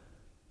home,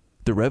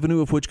 the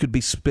revenue of which could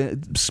be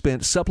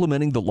spent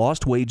supplementing the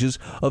lost wages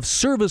of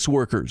service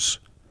workers.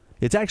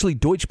 It's actually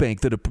Deutsche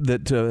Bank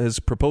that has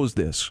proposed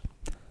this.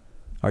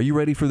 Are you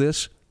ready for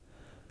this?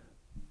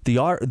 The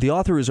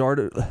article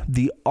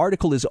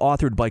is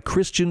authored by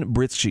Christian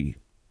Britschy,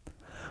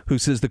 who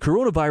says the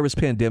coronavirus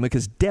pandemic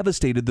has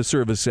devastated the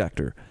service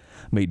sector,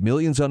 made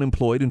millions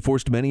unemployed, and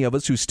forced many of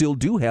us who still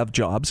do have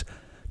jobs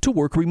to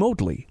work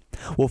remotely.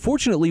 Well,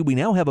 fortunately, we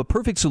now have a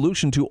perfect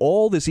solution to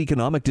all this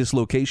economic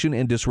dislocation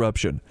and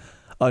disruption: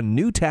 a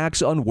new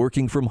tax on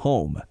working from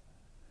home.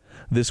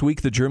 This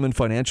week, the German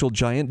financial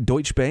giant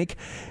Deutsche Bank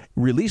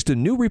released a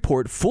new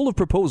report full of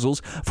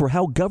proposals for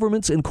how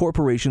governments and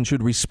corporations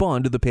should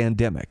respond to the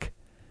pandemic.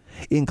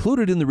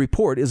 Included in the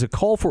report is a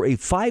call for a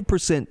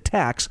 5%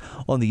 tax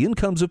on the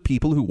incomes of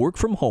people who work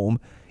from home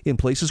in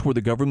places where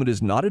the government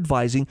is not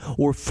advising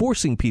or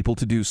forcing people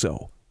to do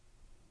so.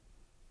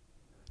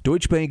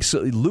 Deutsche Bank's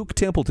Luke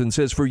Templeton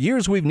says, for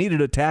years we've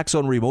needed a tax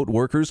on remote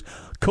workers.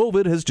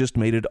 COVID has just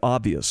made it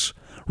obvious.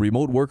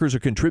 Remote workers are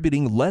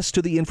contributing less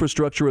to the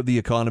infrastructure of the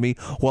economy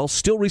while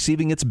still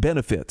receiving its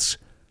benefits.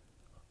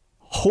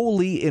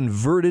 Wholly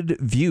inverted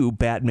view,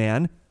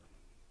 Batman.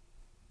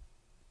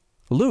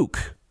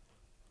 Luke,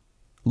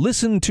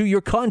 listen to your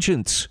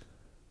conscience.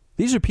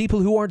 These are people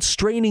who aren't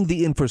straining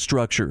the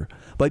infrastructure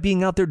by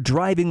being out there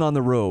driving on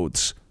the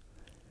roads.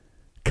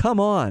 Come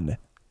on.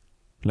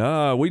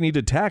 Nah, we need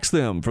to tax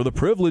them for the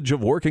privilege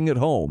of working at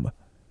home.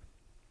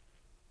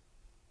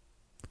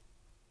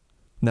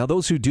 Now,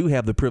 those who do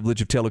have the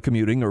privilege of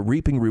telecommuting are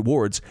reaping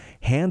rewards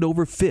hand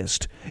over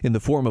fist in the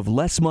form of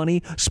less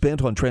money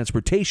spent on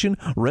transportation,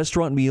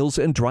 restaurant meals,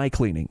 and dry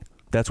cleaning.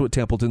 That's what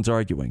Templeton's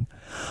arguing.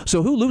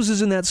 So who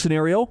loses in that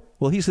scenario?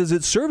 Well, he says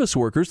it's service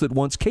workers that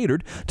once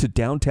catered to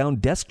downtown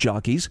desk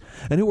jockeys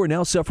and who are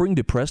now suffering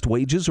depressed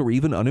wages or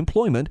even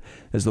unemployment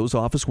as those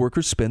office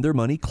workers spend their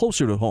money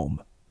closer to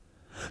home.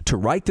 To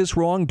right this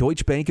wrong,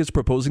 Deutsche Bank is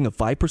proposing a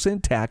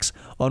 5% tax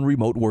on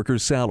remote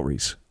workers'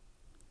 salaries.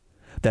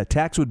 That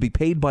tax would be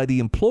paid by the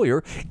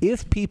employer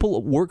if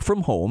people work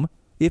from home,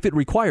 if it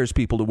requires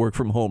people to work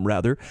from home,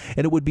 rather,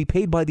 and it would be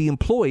paid by the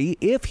employee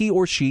if he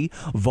or she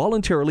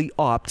voluntarily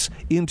opts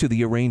into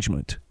the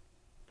arrangement.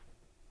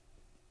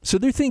 So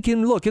they're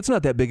thinking, look, it's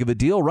not that big of a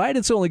deal, right?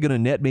 It's only going to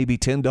net maybe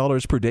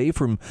 $10 per day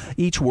from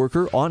each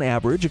worker on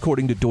average,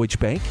 according to Deutsche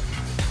Bank.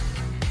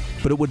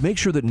 But it would make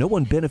sure that no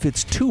one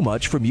benefits too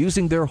much from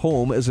using their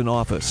home as an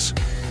office.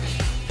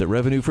 The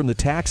revenue from the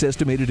tax,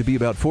 estimated to be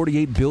about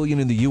 $48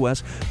 billion in the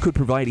U.S., could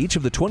provide each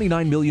of the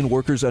 29 million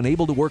workers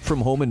unable to work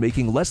from home and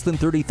making less than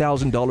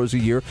 $30,000 a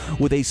year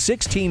with a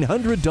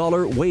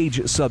 $1,600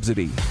 wage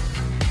subsidy.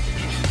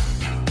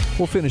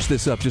 We'll finish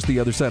this up just the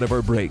other side of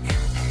our break.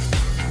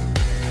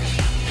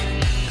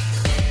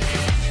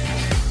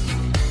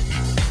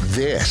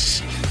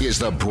 This is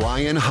The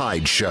Brian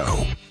Hyde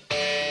Show.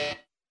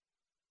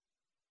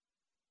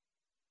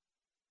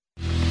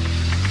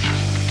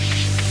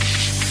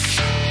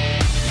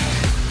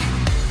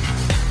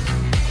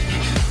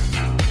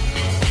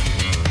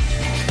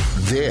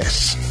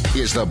 This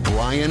is The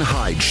Brian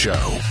Hyde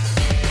Show.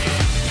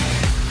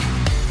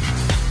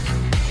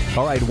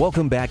 All right,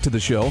 welcome back to the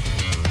show.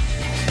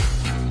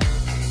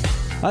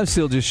 I'm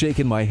still just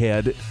shaking my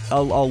head.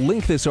 I'll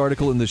link this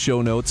article in the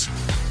show notes,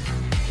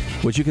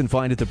 which you can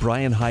find at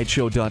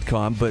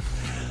thebrianhydeshow.com. But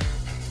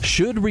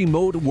should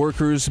remote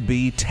workers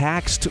be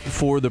taxed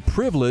for the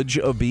privilege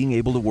of being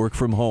able to work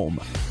from home?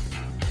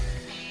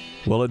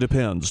 Well, it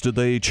depends. Did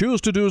they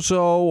choose to do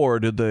so, or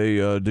did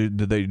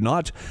they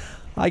not?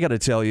 I got to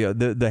tell you,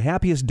 the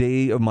happiest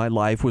day of my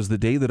life was the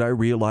day that I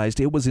realized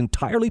it was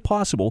entirely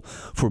possible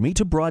for me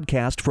to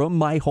broadcast from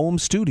my home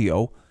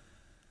studio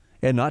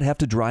and not have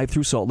to drive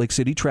through Salt Lake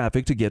City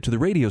traffic to get to the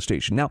radio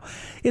station. Now,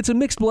 it's a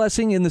mixed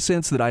blessing in the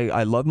sense that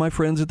I love my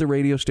friends at the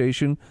radio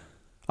station.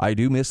 I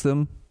do miss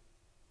them.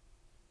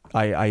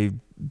 I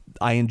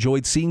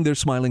enjoyed seeing their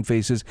smiling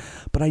faces,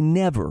 but I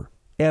never,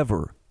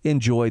 ever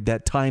enjoyed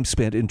that time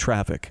spent in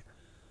traffic.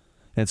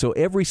 And so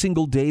every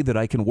single day that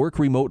I can work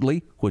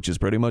remotely, which is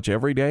pretty much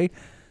every day,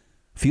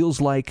 feels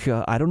like,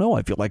 I don't know,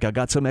 I feel like I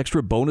got some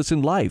extra bonus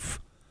in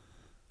life.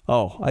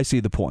 Oh, I see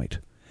the point.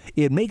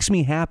 It makes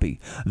me happy.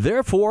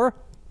 Therefore,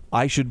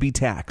 I should be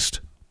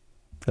taxed.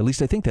 At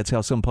least I think that's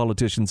how some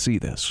politicians see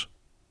this.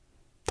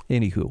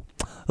 Anywho,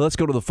 let's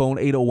go to the phone,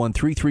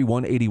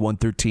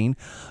 801-331-8113.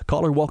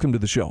 Caller, welcome to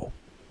the show.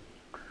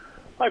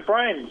 Hi,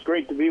 Brian. It's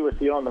great to be with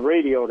you on the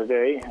radio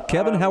today.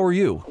 Kevin, how are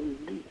you?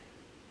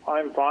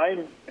 I'm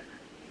fine.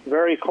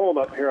 Very cold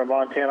up here in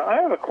Montana. I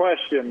have a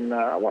question.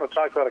 I want to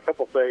talk about a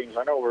couple things.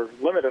 I know we're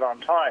limited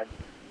on time.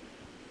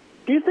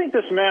 Do you think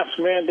this mask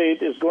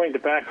mandate is going to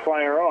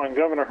backfire on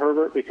Governor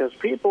Herbert? Because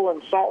people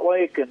in Salt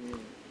Lake and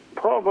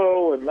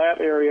Provo and that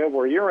area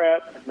where you're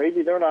at,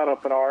 maybe they're not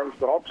up in arms,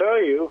 but I'll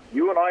tell you,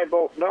 you and I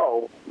both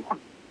know,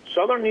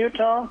 southern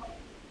Utah,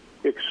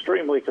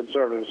 extremely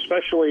conservative,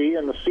 especially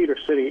in the Cedar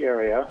City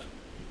area,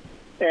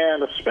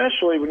 and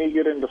especially when you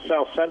get into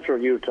south central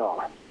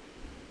Utah.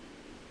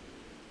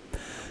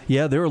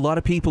 Yeah, there are a lot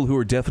of people who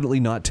are definitely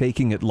not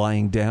taking it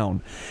lying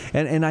down.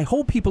 And I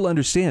hope people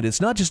understand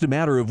it's not just a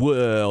matter of,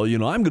 well, I'm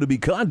going to be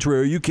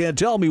contrary. You can't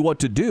tell me what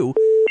to do.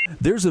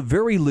 There's a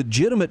very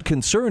legitimate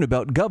concern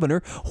about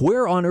Governor.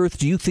 Where on earth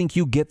do you think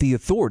you get the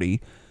authority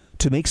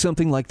to make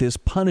something like this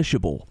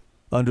punishable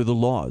under the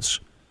laws?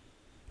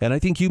 And I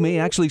think you may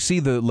actually see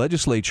the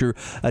legislature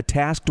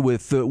tasked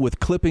with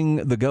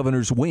clipping the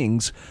governor's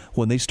wings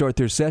when they start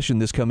their session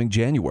this coming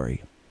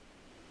January.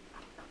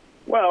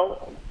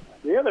 Well,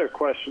 the other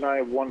question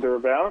I wonder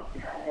about,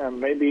 and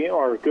maybe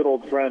our good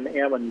old friend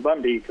Ammon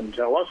Bundy can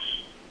tell us,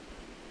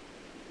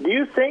 Do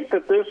you think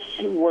that this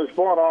was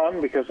brought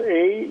on because,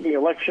 A, the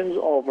election's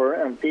over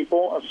and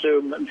people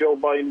assume that Joe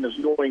Biden is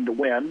going to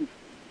win?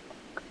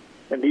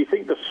 And do you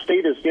think the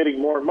state is getting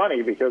more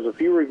money? Because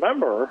if you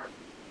remember,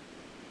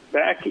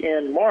 back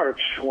in March,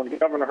 when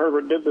Governor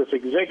Herbert did this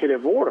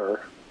executive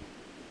order,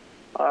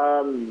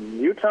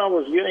 Utah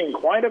was getting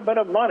quite a bit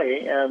of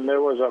money, and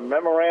there was a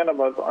memorandum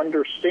of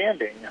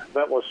understanding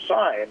that was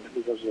signed,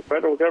 because the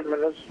federal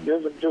government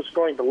isn't just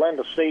going to lend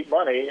the state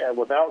money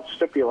without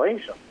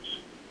stipulations.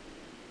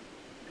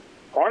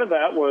 Part of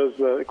that was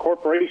the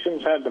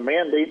corporations had to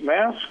mandate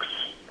masks,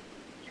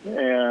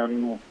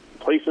 and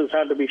places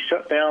had to be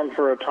shut down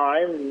for a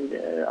time.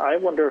 I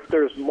wonder if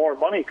there's more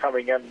money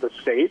coming into the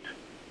state,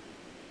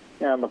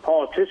 and the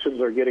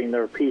politicians are getting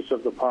their piece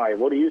of the pie.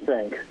 What do you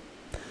think?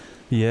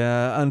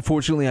 Yeah,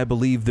 unfortunately, I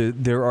believe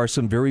that there are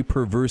some very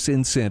perverse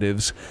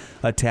incentives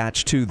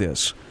attached to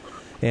this.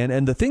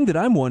 And the thing that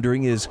I'm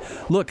wondering is,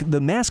 look,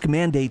 the mask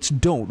mandates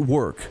don't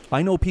work.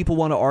 I know people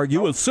want to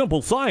argue, it's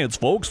simple science,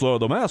 folks.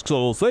 The masks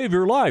will save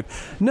your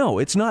life. No,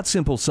 it's not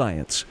simple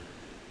science.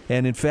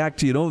 And in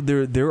fact,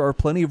 there are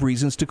plenty of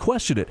reasons to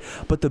question it.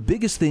 But the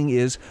biggest thing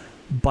is,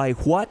 by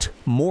what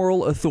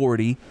moral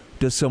authority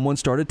does someone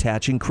start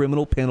attaching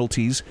criminal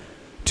penalties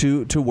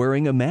to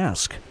wearing a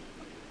mask?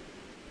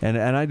 And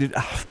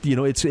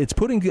it's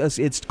putting us,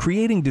 it's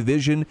creating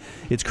division,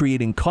 it's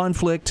creating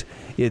conflict,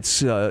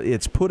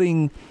 it's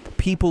putting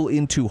people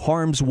into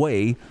harm's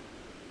way,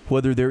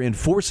 whether they're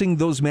enforcing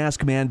those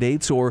mask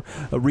mandates or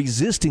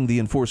resisting the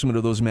enforcement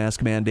of those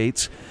mask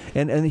mandates.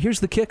 And here's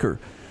the kicker.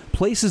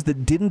 Places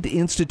that didn't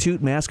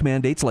institute mask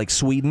mandates like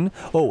Sweden,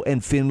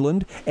 and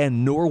Finland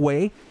and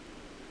Norway,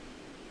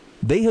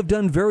 they have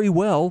done very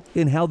well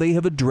in how they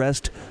have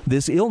addressed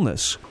this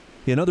illness.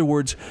 In other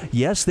words,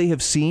 yes, they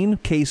have seen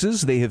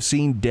cases, they have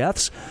seen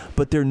deaths,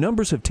 but their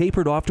numbers have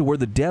tapered off to where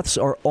the deaths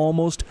are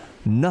almost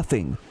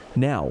nothing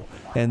now.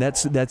 And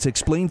that's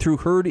explained through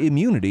herd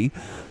immunity,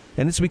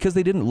 and it's because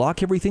they didn't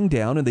lock everything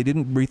down and they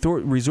didn't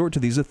resort to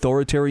these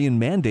authoritarian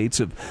mandates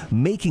of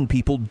making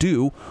people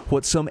do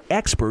what some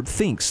expert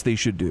thinks they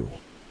should do.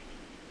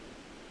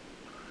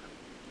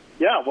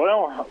 Yeah,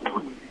 well,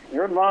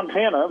 here in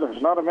Montana,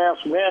 there's not a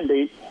mask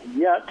mandate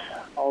yet,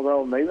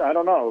 although maybe, I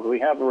don't know. We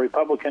have a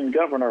Republican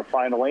governor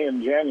finally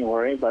in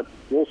January, but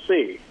we'll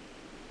see.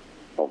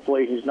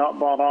 Hopefully he's not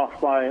bought off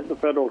by the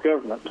federal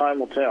government. Time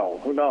will tell.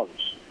 Who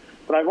knows?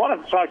 But I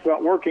wanted to talk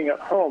about working at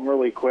home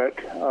really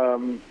quick. I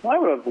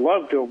would have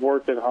loved to have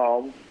worked at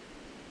home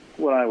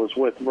when I was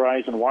with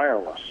Verizon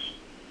Wireless.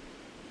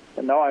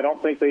 And no, I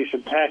don't think they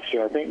should tax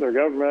you. I think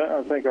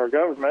our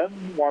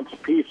government wants a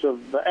piece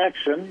of the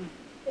action.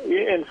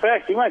 In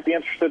fact, you might be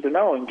interested to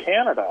know, in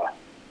Canada,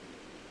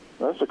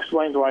 this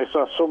explains why I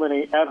saw so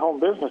many at-home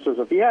businesses.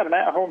 If you had an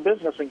at-home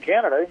business in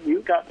Canada,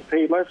 you got to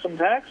pay less in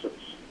taxes.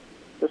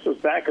 This was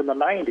back in the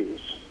 90s.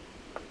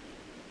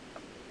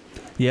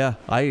 Yeah,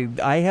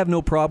 I have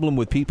no problem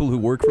with people who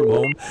work from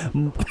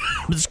home.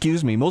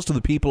 Excuse me. Most of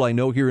the people I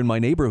know here in my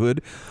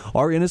neighborhood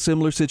are in a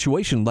similar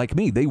situation like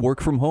me. They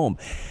work from home.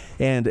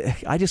 And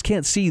I just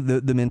can't see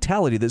the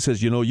mentality that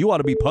says, you ought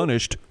to be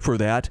punished for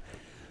that.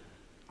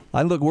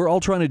 Look, we're all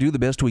trying to do the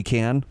best we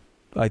can.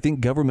 I think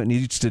government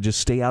needs to just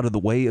stay out of the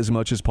way as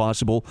much as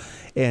possible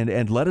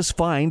and let us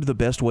find the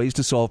best ways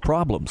to solve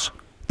problems.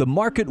 The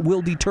market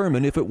will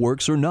determine if it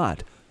works or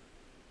not.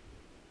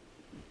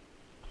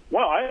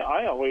 Well,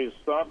 I always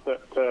thought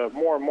that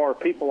more and more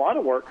people ought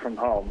to work from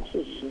home.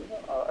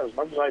 As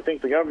much as I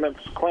think the government's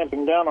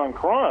clamping down on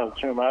Corona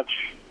too much,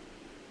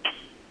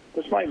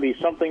 this might be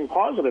something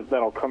positive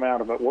that'll come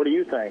out of it. What do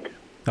you think?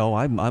 Oh,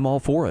 I'm all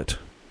for it.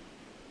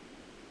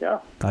 Yeah.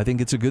 I think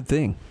it's a good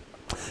thing.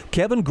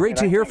 Kevin, great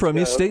to hear from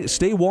you.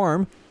 Stay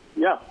warm.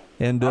 Yeah.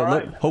 And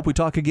right. hope we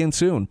talk again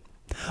soon.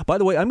 By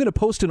the way, I'm going to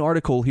post an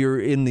article here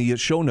in the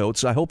show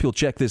notes. I hope you'll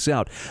check this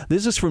out.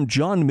 This is from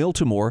John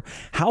Miltimore,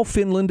 How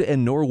Finland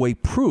and Norway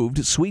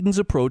Proved Sweden's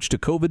Approach to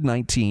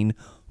COVID-19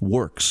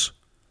 Works.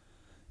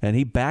 And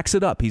he backs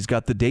it up. He's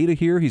got the data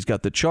here. He's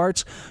got the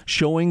charts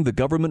showing the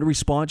government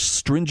response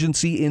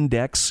stringency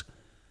index.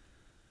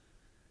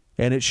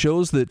 And it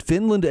shows that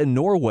Finland and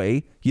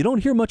Norway, you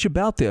don't hear much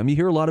about them. You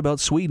hear a lot about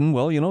Sweden.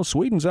 Well,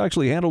 Sweden's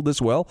actually handled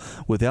this well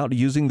without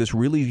using this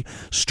really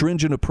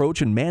stringent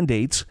approach and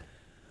mandates.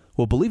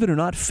 Well, believe it or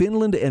not,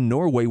 Finland and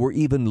Norway were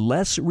even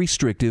less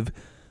restrictive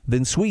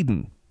than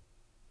Sweden.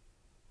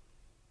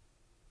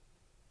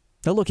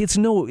 Now, look, it's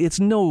no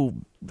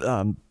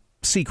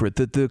secret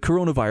that the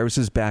coronavirus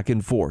is back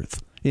in force.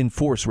 In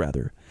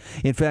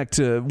fact,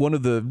 one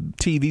of the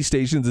TV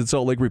stations in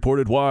Salt Lake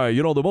reported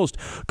the most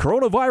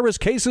coronavirus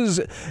cases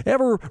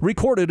ever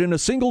recorded in a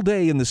single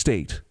day in the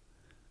state.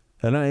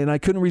 And I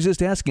couldn't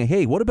resist asking,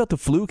 hey, what about the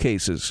flu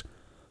cases?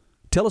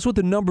 Tell us what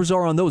the numbers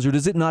are on those, or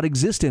does it not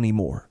exist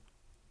anymore?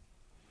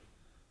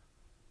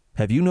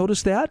 Have you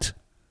noticed that?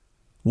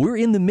 We're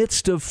in the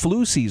midst of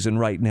flu season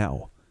right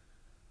now.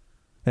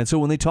 And so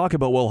when they talk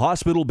about,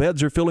 hospital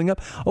beds are filling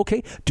up,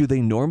 okay, do they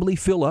normally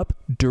fill up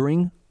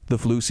during the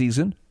flu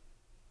season?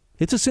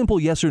 It's a simple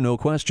yes or no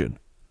question.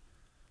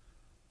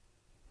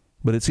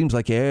 But it seems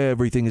like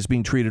everything is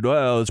being treated,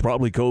 well, it's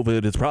probably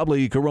COVID, it's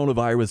probably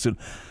coronavirus. And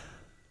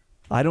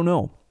I don't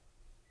know.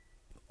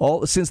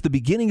 Since the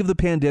beginning of the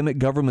pandemic,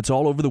 governments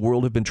all over the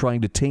world have been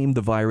trying to tame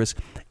the virus.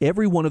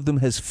 Every one of them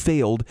has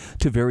failed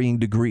to varying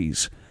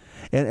degrees.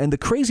 And the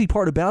crazy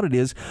part about it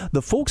is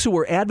the folks who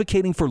are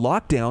advocating for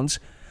lockdowns,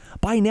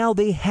 by now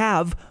they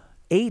have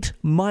 8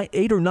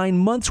 or 9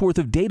 months worth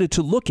of data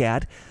to look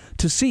at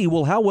to see,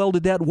 well, how well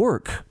did that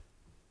work?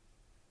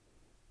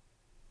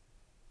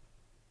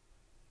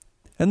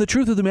 And the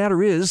truth of the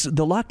matter is,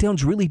 the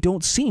lockdowns really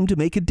don't seem to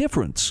make a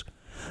difference.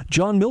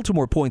 John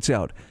Miltimore points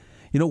out,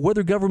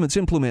 whether governments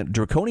implement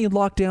draconian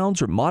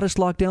lockdowns or modest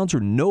lockdowns or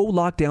no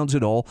lockdowns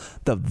at all,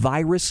 the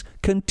virus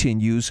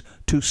continues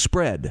to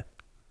spread.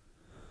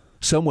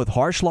 Some with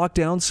harsh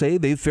lockdowns say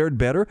they've fared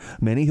better.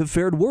 Many have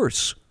fared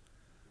worse.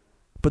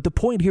 But the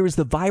point here is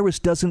the virus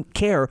doesn't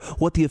care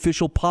what the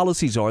official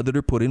policies are that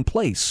are put in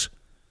place.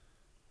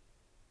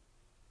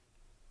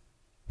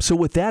 So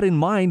with that in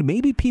mind,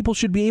 maybe people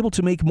should be able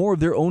to make more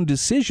of their own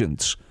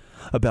decisions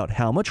about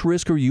how much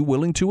risk are you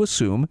willing to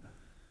assume.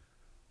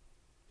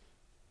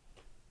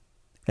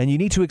 And you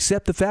need to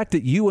accept the fact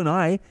that you and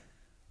I,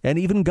 and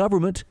even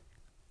government,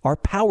 are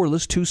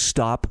powerless to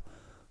stop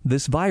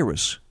this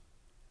virus.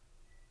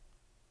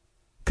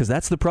 Because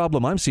that's the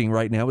problem I'm seeing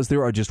right now, is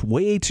there are just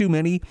way too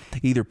many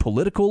either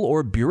political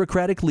or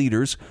bureaucratic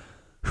leaders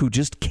who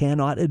just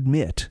cannot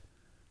admit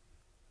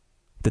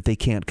that they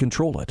can't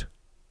control it.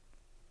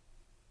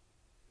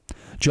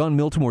 John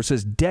Miltimore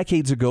says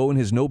decades ago in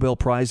his Nobel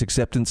Prize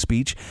acceptance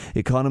speech,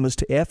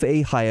 economist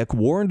F.A. Hayek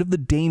warned of the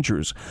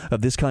dangers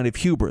of this kind of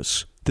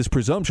hubris, this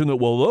presumption that,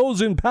 well,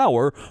 those in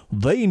power,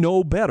 they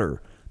know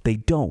better. They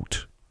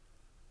don't.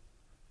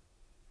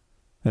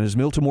 And as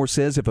Miltimore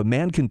says, if a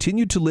man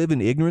continued to live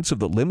in ignorance of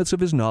the limits of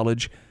his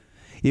knowledge,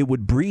 it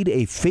would breed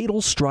a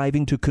fatal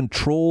striving to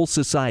control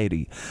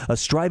society, a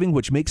striving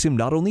which makes him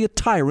not only a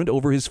tyrant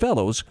over his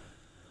fellows,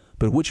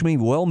 but which may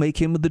well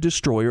make him the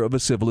destroyer of a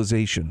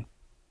civilization.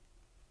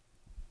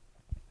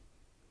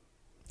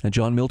 And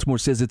John Miltimore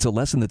says it's a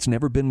lesson that's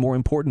never been more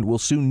important. We'll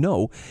soon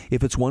know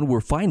if it's one we're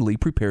finally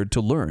prepared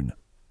to learn.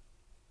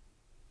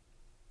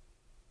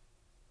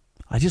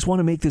 I just want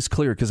to make this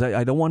clear because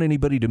I don't want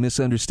anybody to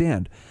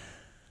misunderstand.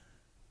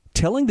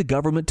 Telling the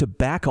government to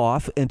back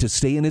off and to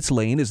stay in its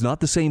lane is not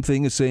the same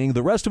thing as saying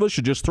the rest of us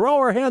should just throw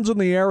our hands in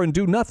the air and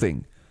do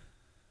nothing.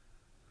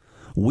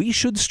 We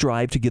should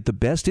strive to get the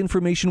best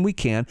information we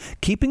can,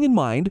 keeping in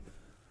mind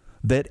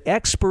that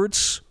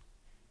experts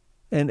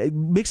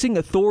and mixing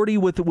authority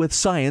with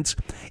science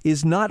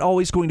is not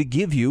always going to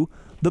give you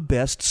the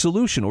best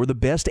solution or the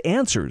best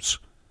answers.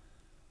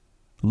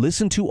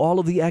 Listen to all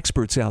of the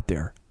experts out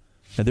there.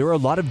 And there are a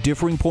lot of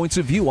differing points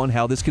of view on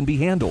how this can be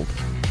handled.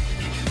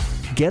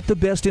 Get the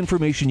best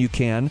information you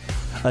can,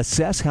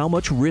 assess how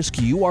much risk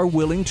you are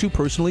willing to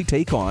personally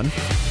take on,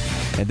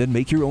 and then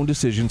make your own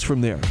decisions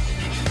from there.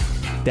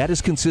 That is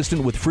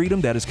consistent with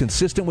freedom. That is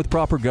consistent with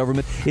proper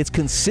government. It's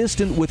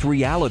consistent with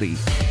reality.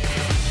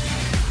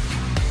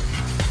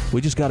 We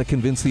just got to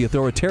convince the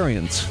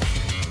authoritarians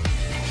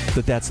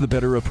that that's the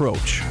better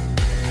approach.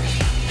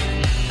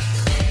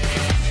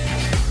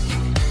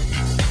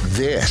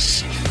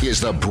 This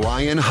is The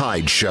Brian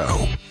Hyde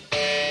Show.